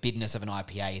it's got the bitterness of an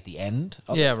IPA at the end.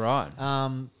 of Yeah, it. right.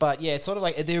 But yeah, it's sort of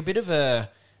like they're a bit of a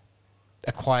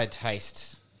acquired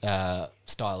taste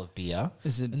style of beer.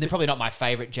 Is it- And they're probably not my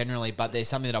favorite generally, but there's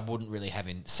something that I wouldn't really have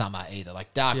in summer either. Like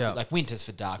Yeah. like winter's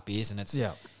for dark beers, and it's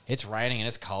Yeah. it's raining and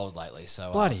it's cold lately.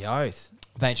 So Bloody oath.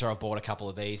 made sure I've bought a couple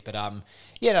of these, but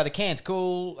yeah, no, the can's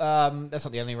cool. That's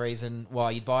not the only reason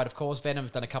why you'd buy it. Of course, Venom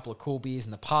have done a couple of cool beers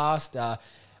in the past.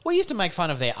 We used to make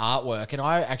fun of their artwork, and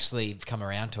I actually have come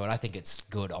around to it. I think it's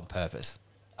good on purpose.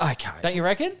 Okay. Don't you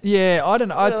reckon? Yeah, I don't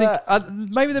know. I Look think at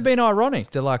maybe they're being ironic.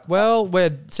 They're like, well,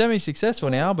 we're semi-successful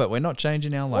now, but we're not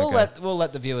changing our logo. We'll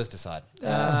let the viewers decide.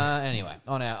 Anyway,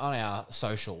 on our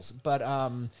socials, but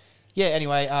yeah.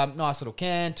 Anyway, nice little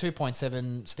can,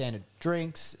 2.7 standard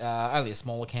drinks. Only a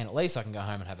smaller can at least. So I can go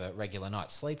home and have a regular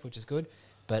night's sleep, which is good.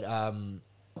 But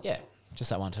yeah,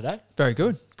 just that one today. Very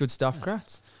good. Good stuff,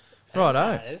 Kratz.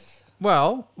 Righto.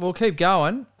 Well, we'll keep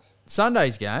going.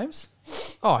 Sunday's games.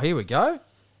 Oh, here we go.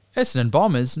 Essendon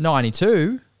Bombers,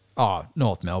 92. Oh,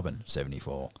 North Melbourne,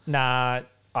 74. Nah,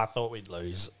 I thought we'd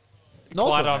lose. North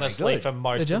Quite were very honestly, good. for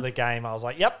most Did ya? of the game, I was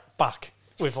like, yep, fuck,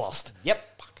 we've lost.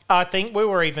 Yep. I think we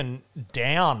were even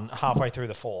down halfway through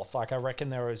the fourth. Like, I reckon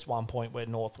there was one point where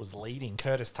North was leading.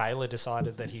 Curtis Taylor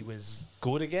decided that he was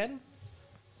good again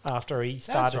after he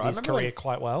started right. his Remember career when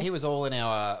quite well. He was all in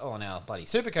our bloody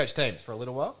Supercoach teams for a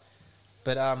little while.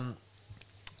 But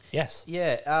Yes.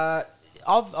 yeah,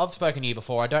 I've spoken to you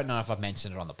before. I don't know if I've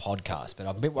mentioned it on the podcast, but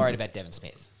I'm a bit worried about Devon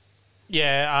Smith.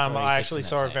 Yeah, Well, he I fits actually in that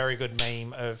saw a team. very good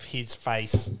meme of his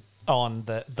face on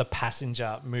the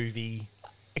Passenger movie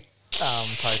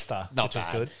poster, Not which was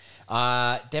bad.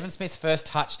 good. Devon Smith's first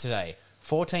touch today,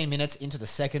 14 minutes into the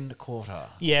second quarter.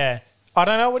 Yeah. I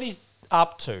don't know what he's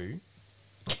up to.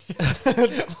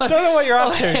 Don't know what you're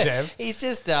up to, Dev. He's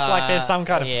just Like there's some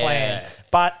kind of yeah. plan.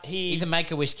 But he He's a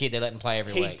Make-A-Wish kid. They let him play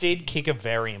every week. did kick a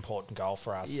very important goal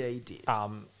for us. he did.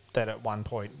 That at one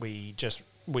point we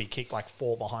we kicked like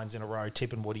 4 behinds in a row.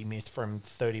 Tip and Woody missed from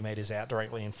 30 metres out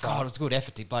directly in front. God, it was a good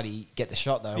effort to bloody get the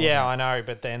shot though. Yeah, wasn't I know,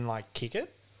 but then like kick it.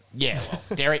 it? Yeah. Well,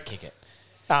 Derek kick it.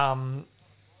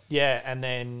 Yeah, and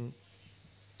then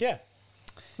no,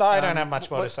 I don't have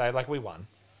much more to say. Like we won.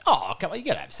 Oh, come on, you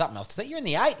got to have something else to say. You're in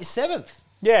the 8th, you're 7th.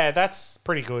 Yeah, that's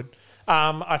pretty good.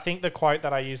 I think the quote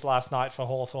that I used last night for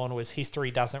Hawthorn was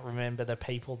 "History doesn't remember the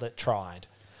people that tried."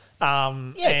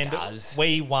 It does.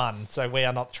 We won, so we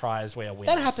are not triers, we are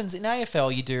winners. That happens in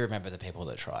AFL. You do remember the people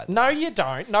that tried. No, you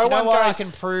don't. No You know one what? goes. I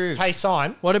can prove. Hey,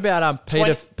 sign. What about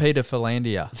Peter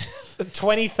Philandia?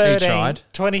 2013. He tried.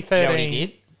 2013. Jody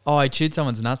did. Oh, he chewed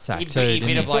someone's nutsack He too. bit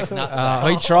didn't a he? bloke's nutsack.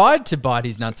 He tried to bite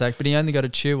his nutsack, but he only got a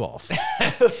chew off.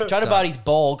 Tried to bite his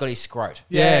ball, got his scrot.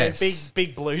 Yeah, Yes.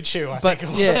 big blue chew. I But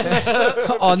think.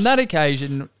 yeah, on that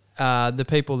occasion, the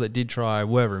people that did try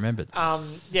were remembered.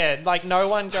 Yeah, like no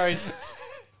one goes.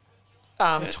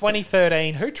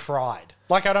 2013. Who tried?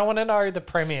 Like I don't want to know the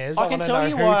premiers. I I can want to tell know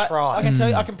you who what. tried. I can tell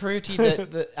you. I can prove to you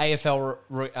that the AFL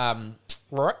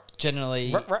Right.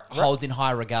 generally Right. holds in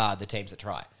high regard the teams that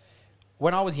try.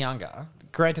 When I was younger,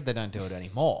 granted they don't do it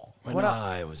anymore. When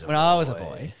I was a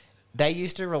boy, they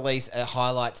used to release a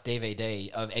highlights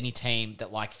DVD of any team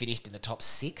that like finished in the top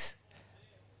 6.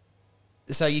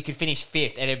 So you could finish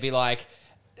 5th, and it'd be like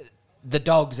the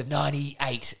Dogs of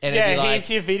 '98, and it'd be Yeah, like. here's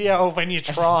your video of when you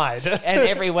tried. And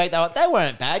every week they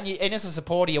weren't bad. And as a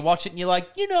supporter, you watch it and you're like,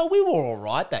 we were all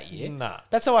right that year. Nah.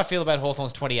 That's how I feel about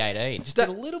Hawthorn's 2018. Just did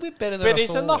a little bit better than But I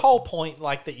isn't thought. the whole point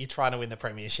like that you're trying to win the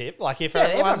premiership? Like if Yeah,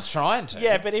 everyone's trying to.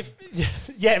 Yeah, but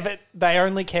but they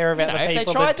only care about the if they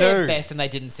people tried that their do. best and they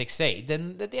didn't succeed,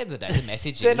 then at the end of the day, the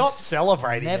message They're is not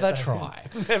celebrating. never it. try.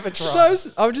 Never try.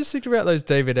 I'm just thinking about those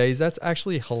DVDs. That's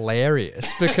actually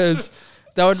hilarious because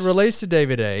they would release a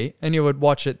DVD and you would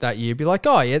watch it that year, be like,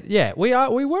 oh yeah,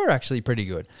 we were actually pretty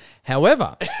good.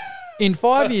 However, in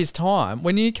 5 years' time,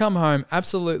 when you come home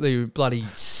absolutely bloody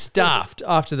stuffed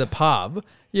after the pub,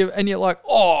 you're like,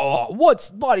 oh, what's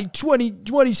bloody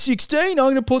 2016? I'm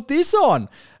going to put this on.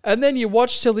 And then you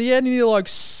watch till the end and you're like,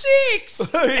 6!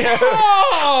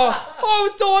 Oh, I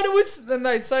thought it was... And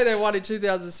they say they won in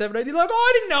 2017. You're like,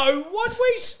 I didn't know. What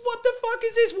the fuck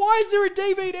is this? Why is there a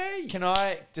DVD? Can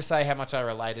I just say how much I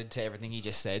related to everything you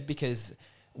just said? Because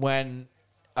when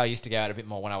I used to go out a bit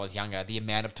more when I was younger, the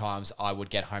amount of times I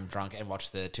would get home drunk and watch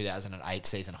the 2008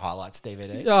 season highlights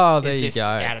DVD. Oh, there it's you just go.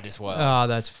 out of this world. Oh,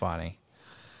 that's funny.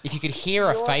 If you could hear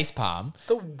a face palm.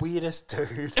 the weirdest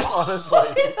dude, honestly.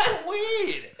 Is that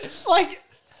weird? Like,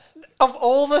 of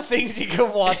all the things you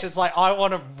can watch, it's like, I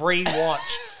want to rewatch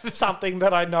something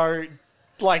that I know,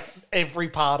 like, every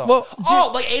part of. Well,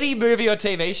 Like any movie or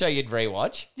TV show you'd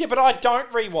rewatch. yeah, but I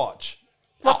don't rewatch.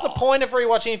 What's the point of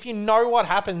rewatching? If you know what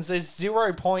happens, there's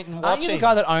 0 point in Aren't watching. you the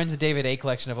guy that owns a DVD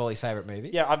collection of all his favourite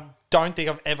movies? Yeah, I don't think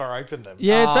I've ever opened them.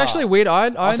 yeah, it's actually weird. I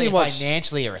I'll only say watch...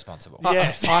 financially irresponsible.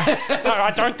 Yes. No,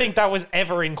 I don't think that was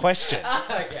ever in question.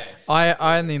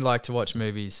 I only like to watch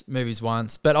movies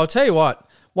once. But I'll tell you what,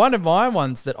 one of my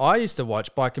ones that I used to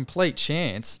watch by complete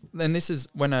chance, and this is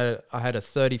when I had a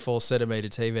 34 centimetre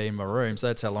TV in my room, so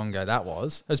that's how long ago that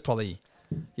was. It was probably,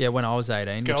 when I was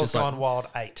 18. which Girls is like Gone Wild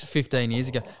 8. 15 years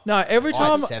ago. No, every I had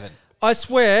time... 7. I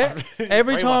swear,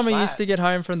 every Rewatch time I that. used to get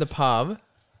home from the pub,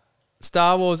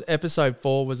 Star Wars Episode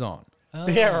 4 was on.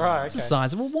 Yeah, right. It's a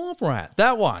sizable womp rat.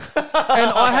 That one. And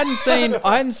I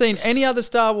hadn't seen any other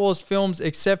Star Wars films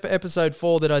except for Episode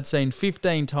 4 that I'd seen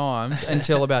 15 times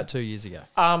until about 2 years ago.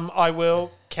 I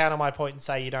will counter my point and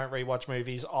say you don't rewatch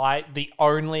movies. The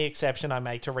only exception I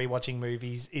make to rewatching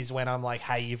movies is when I'm like,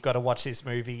 hey, you've got to watch this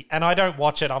movie. And I don't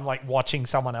watch it. I'm like watching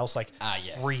someone else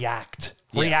yes. react.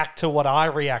 Yeah. React to what I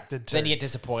reacted to. Then you get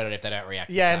disappointed if they don't react.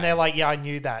 yeah, the and they're same. like, yeah, I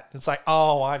knew that. It's like,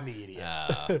 oh, I'm the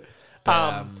idiot.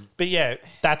 But yeah,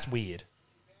 that's weird.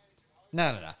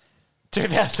 No.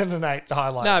 2008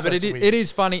 highlights. No, but that's it weird.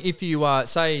 is funny if you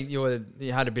say you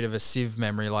had a bit of a sieve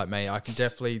memory like me. I can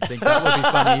definitely think that would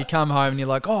be funny. You come home and you're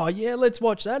like, oh yeah, let's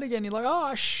watch that again. You're like,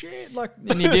 oh shit, like,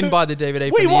 and you didn't buy the DVD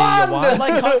from the year you won.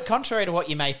 Like contrary to what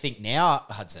you may think now,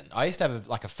 Hudson, I used to have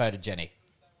a photogenic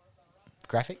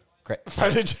graphic.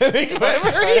 photogenic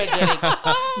memory. Photogenic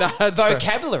No, that's fair.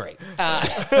 vocabulary.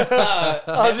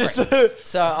 I just,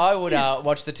 So I would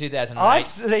watch the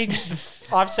 2008.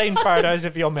 I've seen photos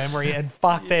of your memory and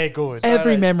fuck, they're good.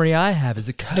 Every memory I have is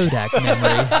a Kodak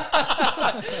memory.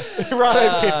 Right,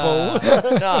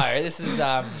 Pitbull. No, this is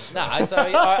no. So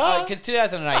because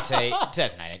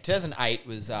 2008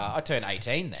 was I turned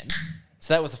 18 then,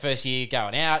 so that was the first year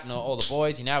going out and all the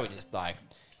boys. We just like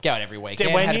go out every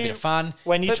weekend, had a bit of fun.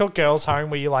 When you took girls home,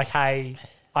 were you like, hey,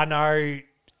 I know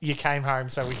you came home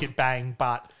so we could bang,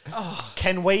 but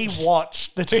can we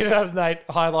watch the 2008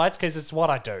 highlights? Because it's what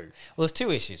I do. Well, there's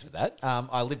two issues with that.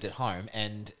 I lived at home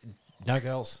and no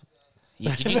girls.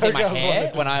 Did you No see my girls hair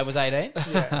wanted to- when I was 18?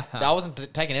 Yeah. I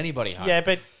wasn't taking anybody home. Yeah,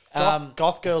 but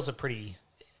goth girls are pretty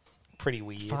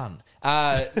weird. Fun.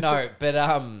 No, but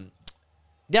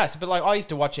yeah. So, but like, I used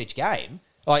to watch each game,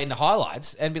 like in the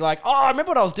highlights, and be like, "Oh, I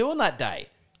remember what I was doing that day."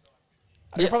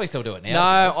 I could probably still do it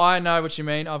now. No, I know what you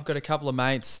mean. I've got a couple of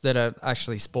mates that are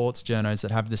actually sports journos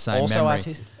that have the same also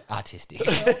memory. artistic.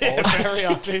 Very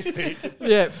artistic.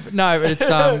 Yeah, no, but it's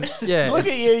yeah. Look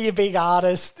at you, you big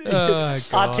artist. Oh,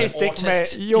 God. Artistic man.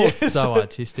 You're so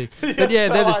artistic. But yeah,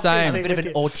 they're the so same. artistic. Bit of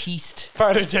an autiste.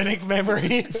 Photogenic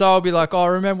memory. So I'll be like, oh, I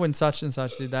remember when such and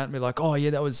such did that, and be like, oh yeah,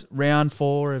 that was round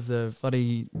 4 of the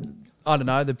bloody, I don't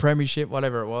know, the premiership,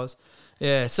 whatever it was.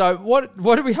 Yeah. So what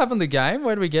do we have on the game?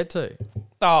 Where do we get to?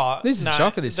 Oh, This is a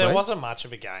shocker this There week. wasn't much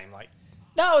of a game. Like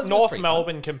No, it was North pretty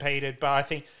Melbourne competed, but I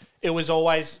think it was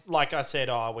always like I said,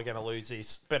 oh, we're going to lose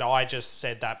this. But I just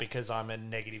said that because I'm a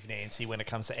negative Nancy when it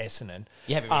comes to Essendon. Fun.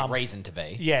 You have a reason to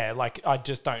be. Yeah, like I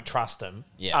just don't trust them.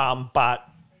 Yeah. But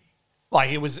like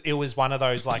it was one of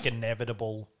those like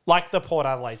inevitable, like the Port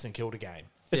Adelaide St Kilda game.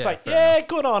 It's Yeah, like, fair yeah,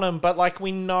 good on them, but like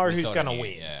we know We who's sorta going to knew,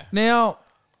 win. Yeah. Now,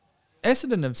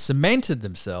 Essendon have cemented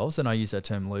themselves, and I use that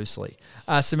term loosely,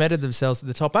 cemented themselves at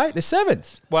the top 8. They're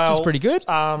 7th, which Well, is pretty good.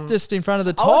 Just in front of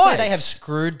the I would say Tides. they have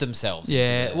screwed themselves. into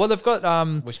Yeah, the- well, they've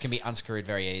got which can be unscrewed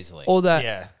very easily. all that,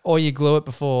 Yeah. or you glue it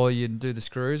before you do the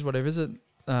screws, whatever is it?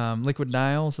 Liquid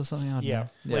nails or something? I don't Yeah.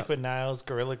 know. Liquid nails,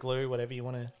 Gorilla Glue, whatever you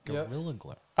want to. Gorilla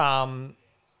glue.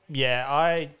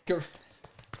 Yeah,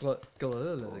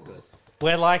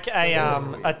 we're like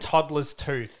a toddler's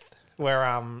tooth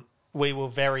where we will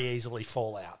very easily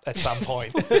fall out at some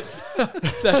point.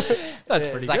 That's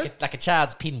pretty It's good. like a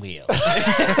child's pinwheel. You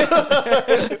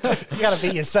got to be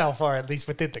yourself, or at least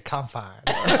within the confines.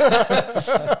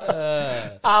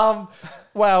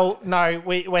 Well, no,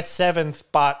 we're 7th,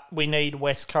 but we need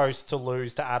West Coast to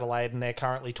lose to Adelaide, and they're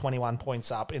currently 21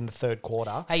 points up in the third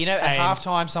quarter. Hey, you know, at And-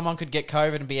 halftime, someone could get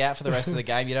COVID and be out for the rest of the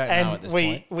game. You don't know at And this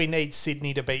point. we need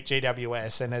Sydney to beat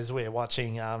GWS, and as we're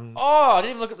watching Oh, I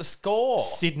didn't even look at the score.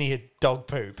 Sydney at dog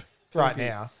poop right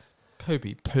now.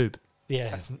 Poopy poop.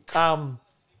 Yeah.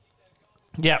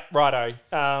 Yeah, righto.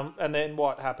 And then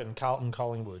what happened? Carlton,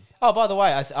 Collingwood. Oh, by the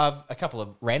way, I've a couple of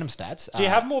random stats. Do you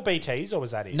have more BTs, or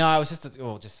was that it? No, it was just a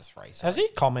 3. So. Has he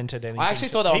commented anything? I actually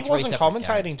thought they were he three wasn't separate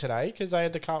commentating games. today because I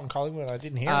had the Carlton Collingwood. I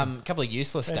didn't hear him. A couple of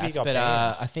useless Maybe he stats, got but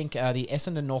banned. I think the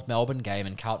Essendon North Melbourne game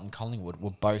and Carlton Collingwood were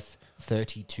both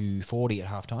 30-40 at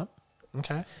halftime.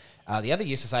 Okay. The other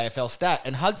useless AFL stat,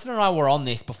 and Hudson and I were on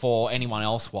this before anyone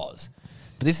else was,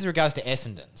 but this is regards to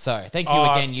Essendon. So thank you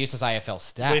again, useless AFL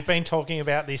stats. We've been talking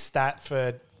about this stat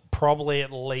for probably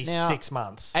at least Now- 6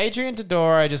 months. Adrian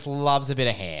Todoro just loves a bit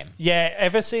of ham. Yeah,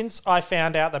 ever since I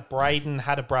found out that Braden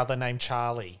had a brother named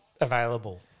Charlie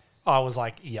available, I was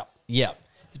like, yep. Yeah,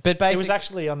 but It basically, was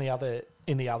actually in the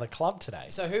otother club today.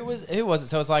 so who was it?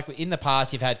 So it's like in the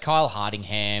past you've had Kyle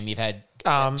Hardingham, you've had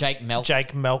Jake Melton.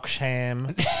 Jake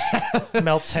Melksham.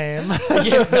 Meltsham.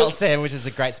 Yeah, Melton, which is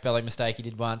a great spelling mistake he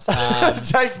did once.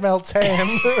 Jake Meltham.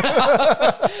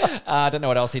 I don't know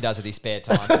what else he does with his spare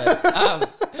time.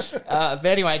 But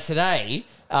anyway, today,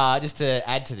 just to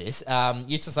add to this,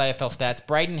 useless AFL stats,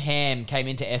 Braden Ham came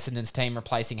into Essendon's team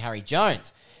replacing Harry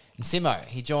Jones. And Simo,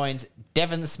 he joins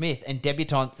Devon Smith and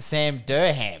debutant Sam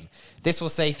Durham. This will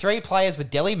see 3 players with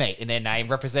deli meat in their name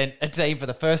represent a team for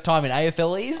the first time in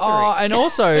AFL history. Oh, and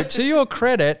also to your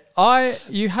credit,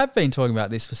 you have been talking about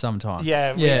this for some time.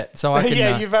 Yeah. So I can.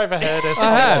 yeah, you've overheard us. I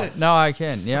have. No, I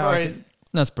can. Yeah, Whereas-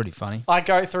 that's pretty funny. I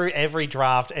go through every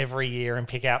draft every year and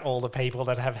pick out all the people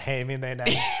that have ham in their name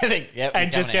Yep, and he's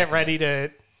just coming get out. ready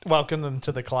to welcome them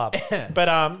to the club.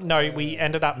 But no, we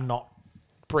ended up not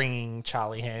bringing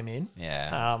Charlie Ham in.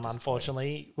 Yeah, it's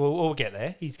unfortunately, we'll get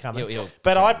there. He's coming. He'll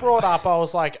but I brought up, I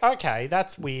was like, okay,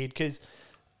 that's weird because.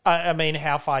 I mean,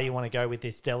 how far you want to go with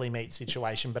this deli meat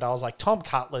situation, but I was like, Tom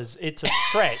Cutler's, it's a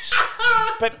stretch.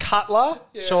 But Cutler,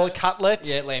 surely Cutlet.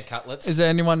 Yeah, lamb cutlets. Is there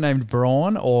anyone named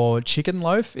Braun or Chicken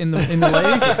Loaf in the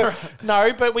league?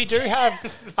 No, but we do have.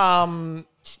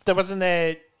 There wasn't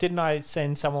there. Didn't I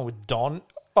send someone with Don?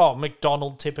 Oh,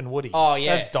 McDonald, Tip, and Woody. Oh,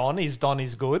 yeah. That's Don. Don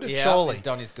is good. Yeah, surely. his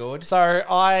Don is good. So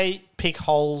I pick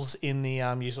holes in the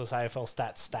useless AFL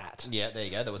stat. Yeah, there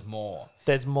you go. There was more.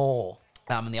 There's more.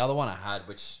 And the other one I had,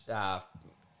 which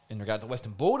in regard to the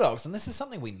Western Bulldogs, and this is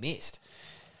something we missed.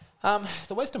 The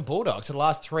Western Bulldogs, for the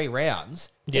last 3 rounds,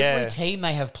 every team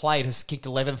they have played has kicked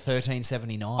 11, 13,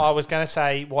 79. I was going to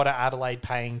say, what are Adelaide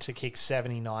paying to kick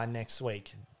 79 next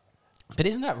week? But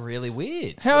isn't that really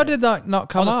weird? How did that not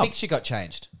come The up? fixture got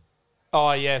changed.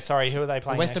 Oh, yeah, sorry. Who are they The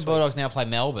playing Western next Bulldogs now play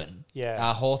Melbourne.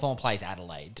 Yeah. Hawthorn plays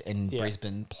Adelaide, and Yeah.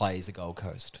 Brisbane plays the Gold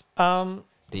Coast. week?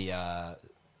 The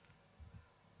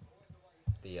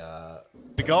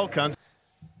The Gold Coast.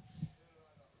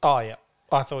 Oh, yeah.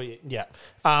 I thought you... Yeah.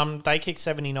 They kicked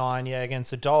 79,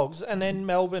 against the Dogs. And then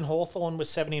Melbourne Hawthorn was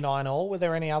 79 all. Were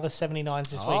there any other 79s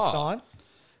this week signed?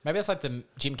 maybe it's like the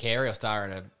Jim Carrey will star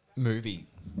in a movie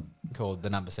called The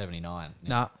Number 79.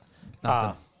 Nah,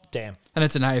 nothing. Damn. And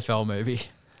it's an AFL movie.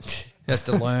 He has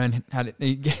to learn how to.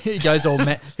 He goes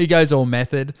all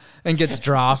method and gets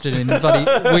drafted and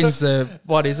wins the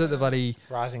the bloody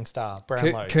Rising star.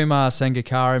 Brownlow. Kumar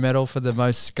Sangakkara medal for the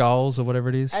most skulls or whatever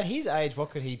it is. At his age,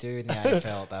 what could he do in the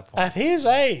AFL at that point? At his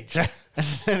age.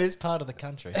 It is part of the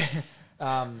country.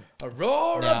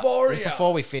 Aurora Now, just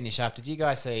before we finish up, did you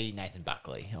guys see Nathan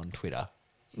Buckley on Twitter?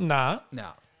 Nah. No.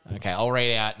 Okay, I'll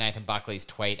read out Nathan Buckley's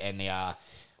tweet and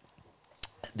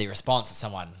the response that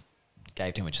someone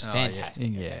gave to him, which is fantastic.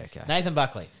 Yeah, okay. Nathan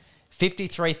Buckley,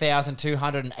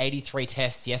 53,283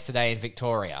 tests yesterday in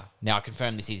Victoria. Now, I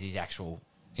confirm this is his actual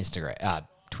Instagram,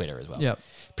 Twitter as well. Yep.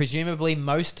 Presumably,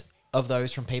 most of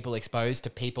those from people exposed to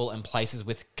people and places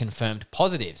with confirmed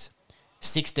positives.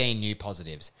 16 new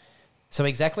positives. So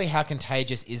exactly how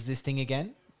contagious is this thing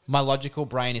again? My logical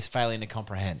brain is failing to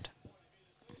comprehend.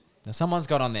 Now, someone's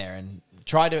got on there and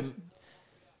tried to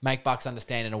make Bucks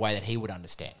understand in a way that he would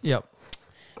understand. Yep.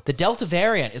 The Delta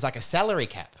variant is like a salary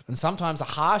cap, and sometimes a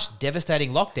harsh,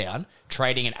 devastating lockdown,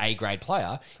 trading an A-grade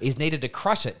player, is needed to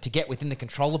crush it to get within the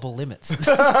controllable limits.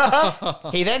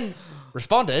 He then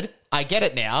responded, I get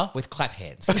it now, with clap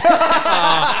hands.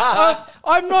 I'm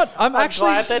I'm actually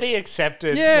glad that he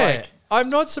accepted. Yeah. Like, I'm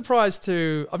not surprised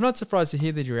to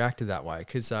hear that you reacted that way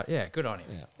because good on him.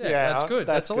 Yeah, that's good.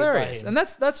 that's That's good by hilarious, him. and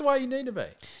that's the way you need to be.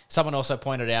 Someone also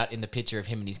pointed out in the picture of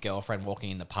him and his girlfriend walking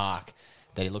in the park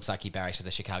that he looks like he barracks for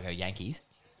the Chicago Yankees.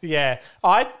 yeah.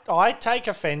 I take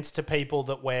offense to people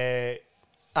that wear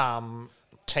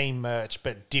team merch,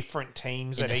 but different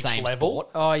teams In at the each same level. sport.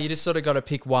 Oh, you just sort of got to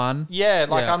pick one. Yeah,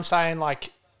 like Yeah. I'm saying,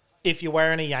 like, if you're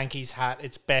wearing a Yankees hat,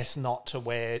 it's best not to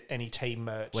wear any team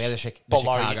merch. Wear the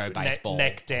below Chicago your baseball.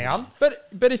 neck down. But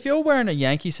if you're wearing a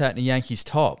Yankees hat and a Yankees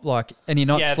top, like, and you're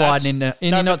not Yeah, sliding that's-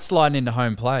 into no, but- sliding into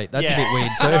home plate, that's a bit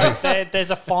weird too.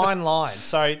 There's a fine line.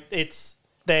 So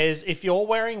if you're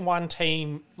wearing one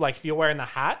team, like if you're wearing the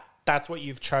hat, that's what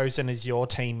you've chosen as your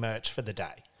team merch for the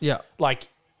day. Yeah. Like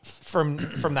from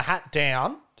the hat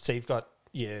down, so you've got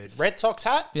your Red Sox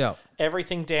hat. Yeah.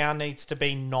 Everything down needs to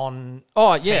be non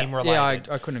Oh team yeah, related.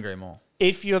 I couldn't agree more.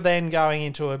 If you're then going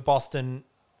into a Boston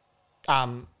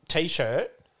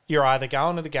t-shirt, you're either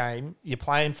going to the game, you're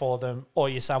playing for them, or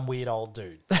you're some weird old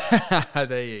dude.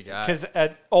 There you go. Because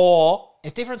or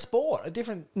It's different sport. A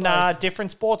different... nah,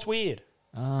 different sports weird.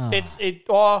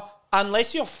 Or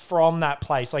unless you're from that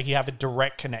place, like you have a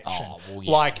direct connection. Oh, well,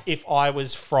 yeah. Like if I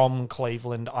was from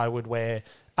Cleveland, I would wear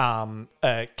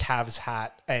a Cavs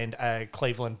hat and a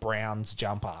Cleveland Browns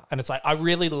jumper, and it's like I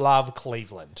really love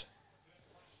Cleveland,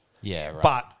 Yeah, right.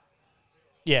 but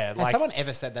yeah, Has like someone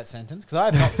ever said that sentence? Because I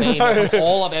have not been. From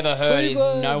all I've ever heard is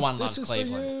no one loves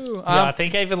Cleveland. yeah, I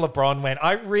think even LeBron went.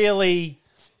 I really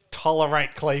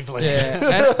tolerate Cleveland.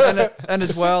 Yeah, and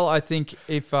as well, I think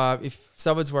if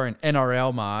someone's wearing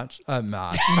NRL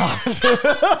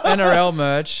NRL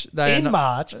merch, they In are not,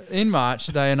 March. in March,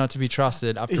 they are not to be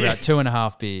trusted after about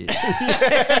 2.5 beers.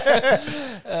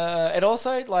 It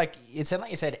also, like, it sounded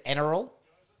like you said NRL.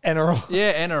 NRL.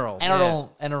 Yeah, NRL.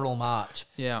 NRL March.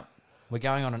 Yeah, We're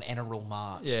going on an NRL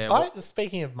March. yeah.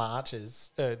 Speaking of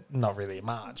marches, not really a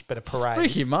march, but a parade.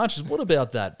 Speaking of marches, what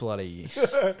about that bloody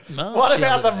march? What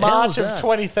about the How's March of that?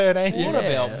 2013? What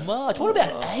about March? What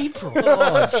about April?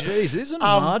 Oh, jeez, isn't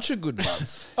March a good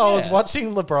month? I was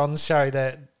watching LeBron's show,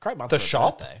 Great month The for a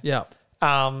Shop, birthday. Yeah,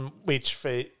 which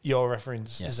for your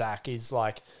reference, Yes. Zach, is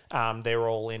like they're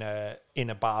all in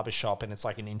a barber shop and it's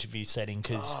like an interview setting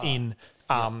because in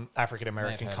African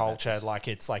American heard about culture, this. like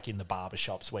it's like in the barber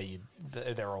shops where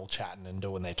they're all chatting and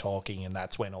doing their talking, and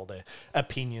that's when all the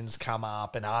opinions come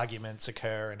up and arguments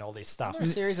occur and all this stuff. There are a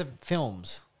series of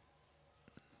films,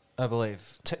 I believe,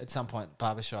 at some point,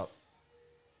 Barbershop.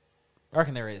 I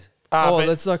reckon there is. oh, but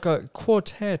that's like a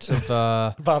quartet of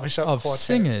barbershop of quartet.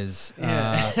 singers.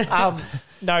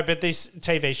 No, but this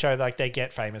TV show, like they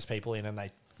get famous people in and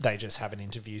they just have an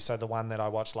interview. So the one that I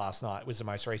watched last night was the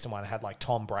most recent one. It had like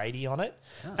Tom Brady on it,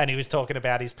 and he was talking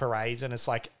about his parades. And it's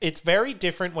like it's very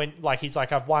different when like he's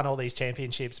like I've won all these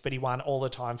championships, but he won all the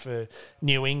time for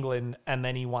New England, and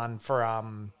then he won for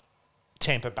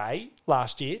Tampa Bay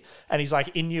last year, and he's like,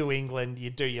 in New England, you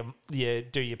do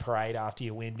your parade after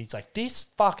you win. He's like, this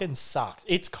fucking sucks.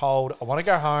 It's cold. I want to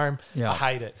go home. Yeah. I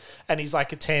hate it. And he's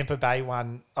like, a Tampa Bay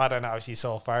one. I don't know if you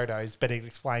saw photos, but it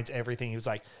explains everything. He was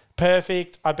like,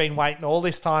 perfect. I've been waiting all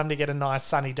this time to get a nice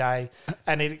sunny day,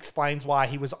 and it explains why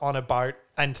he was on a boat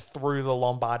and threw the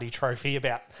Lombardi Trophy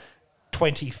about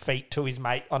 20 feet to his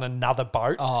mate on another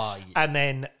boat, and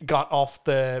then got off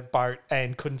the boat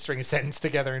and couldn't string a sentence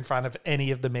together in front of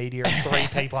any of the media. And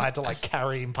 3 people had to like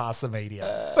carry him past the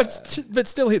media. But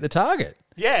still hit the target.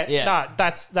 Yeah. Yeah. No,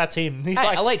 that's him. He's Hey,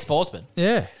 like, elite sportsman.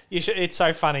 Yeah. it's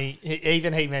so funny.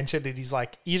 Even he mentioned it. He's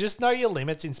like, you just know your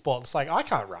limits in sport. It's like, I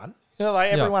can't run. You know,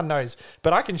 like everyone knows,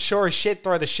 but I can sure as shit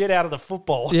throw the shit out of the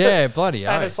football. Yeah, bloody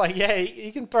And hell. it's like, yeah,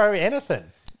 he can throw anything.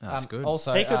 That's good.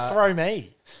 Also, He could throw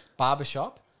me.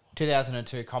 Barbershop,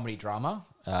 2002 comedy drama,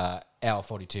 hour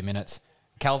 42 minutes.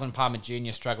 Calvin Palmer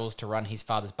Jr. struggles to run his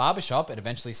father's barbershop and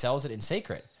eventually sells it in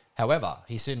secret. However,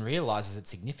 he soon realizes its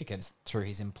significance through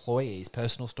his employees'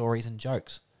 personal stories and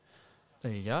jokes,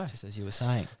 There you go. just as you were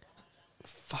saying.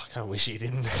 Fuck, I wish he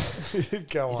didn't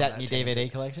go on. Is that in that your team.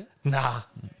 DVD collection? Nah.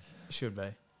 Should be.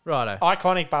 Righto.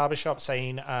 Iconic barbershop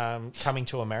scene, Coming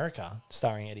to America,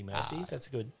 starring Eddie Murphy. That's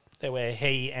good. There where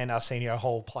he and Arsenio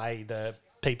Hall play the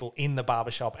people in the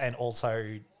barbershop and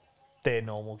also their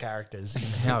normal characters.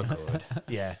 How good.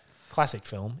 Yeah. Classic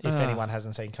film. If anyone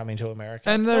hasn't seen Coming to America.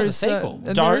 And There's a there's sequel. and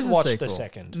there Don't is a watch the sequel.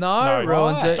 second. No, No,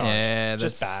 ruins it. don't. Yeah,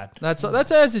 Just that's bad.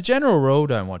 That's as a general rule.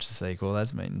 Don't watch the sequel.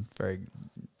 There's been very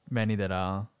many that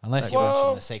are. Unless you're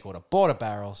watching the sequel to Border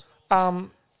Barrels.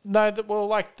 No,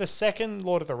 like the second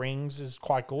Lord of the Rings is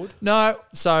quite good. No,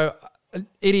 so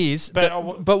it is.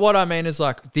 But- But what I mean is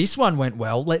like this one went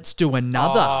well. Let's do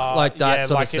another like that yeah,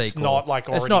 sort like of sequel. it's not like it's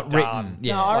already not written. done.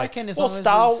 Yeah, No, I like, reckon as Well, long as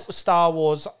there's- Star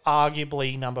Wars,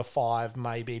 arguably number 5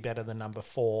 may be better than number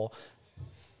 4.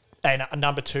 And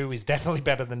number 2 is definitely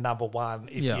better than number 1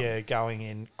 if Yeah. you're going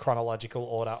in chronological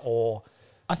order or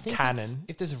I think canon.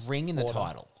 if there's a ring in the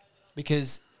title,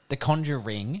 because The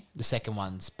Conjuring, the second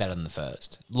one's better than the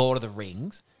first. Lord of the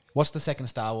Rings. What's the second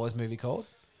Star Wars movie called?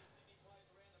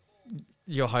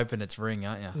 you're hoping it's Ring,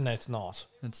 aren't you? No, it's not.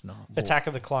 It's not. Attack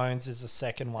of the Clones is the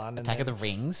second one. Attack of the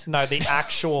Rings. No, the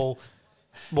actual...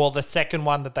 well, the second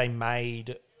one that they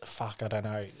made... Fuck, I don't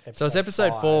know. So it's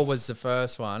episode 4 5. was the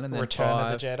first one, and then Return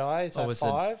 5, of the Jedi. Is that was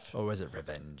 5? or was it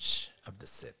Revenge of the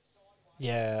Sith?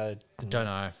 Yeah. I don't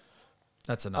know.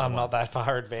 That's another I'm one. not that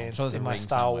far advanced sure there's in a my ring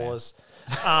Star somewhere. Wars.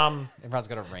 Everyone's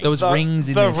got a ring. There was rings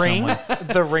in the there ring, somewhere.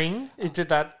 the ring. Did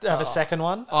that have a second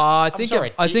one? I I'm think sorry,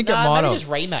 it, I think it might maybe have. just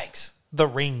remakes. The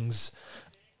Rings.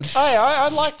 I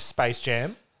liked Space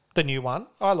Jam, the new one.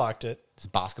 I liked it. It's a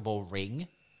basketball ring.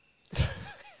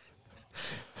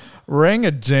 Ring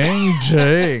a ding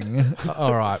ding.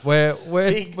 All right, we're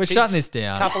Big shutting this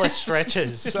down. Couple of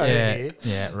stretches over Yeah, here,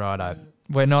 yeah, righto.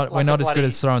 We're not Like a as good bloody-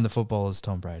 as throwing the football as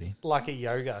Tom Brady. like a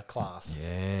yoga class.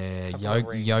 Yeah, Couple of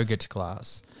rings. yogurt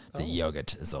class. The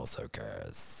yogurt is also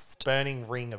cursed. Burning ring of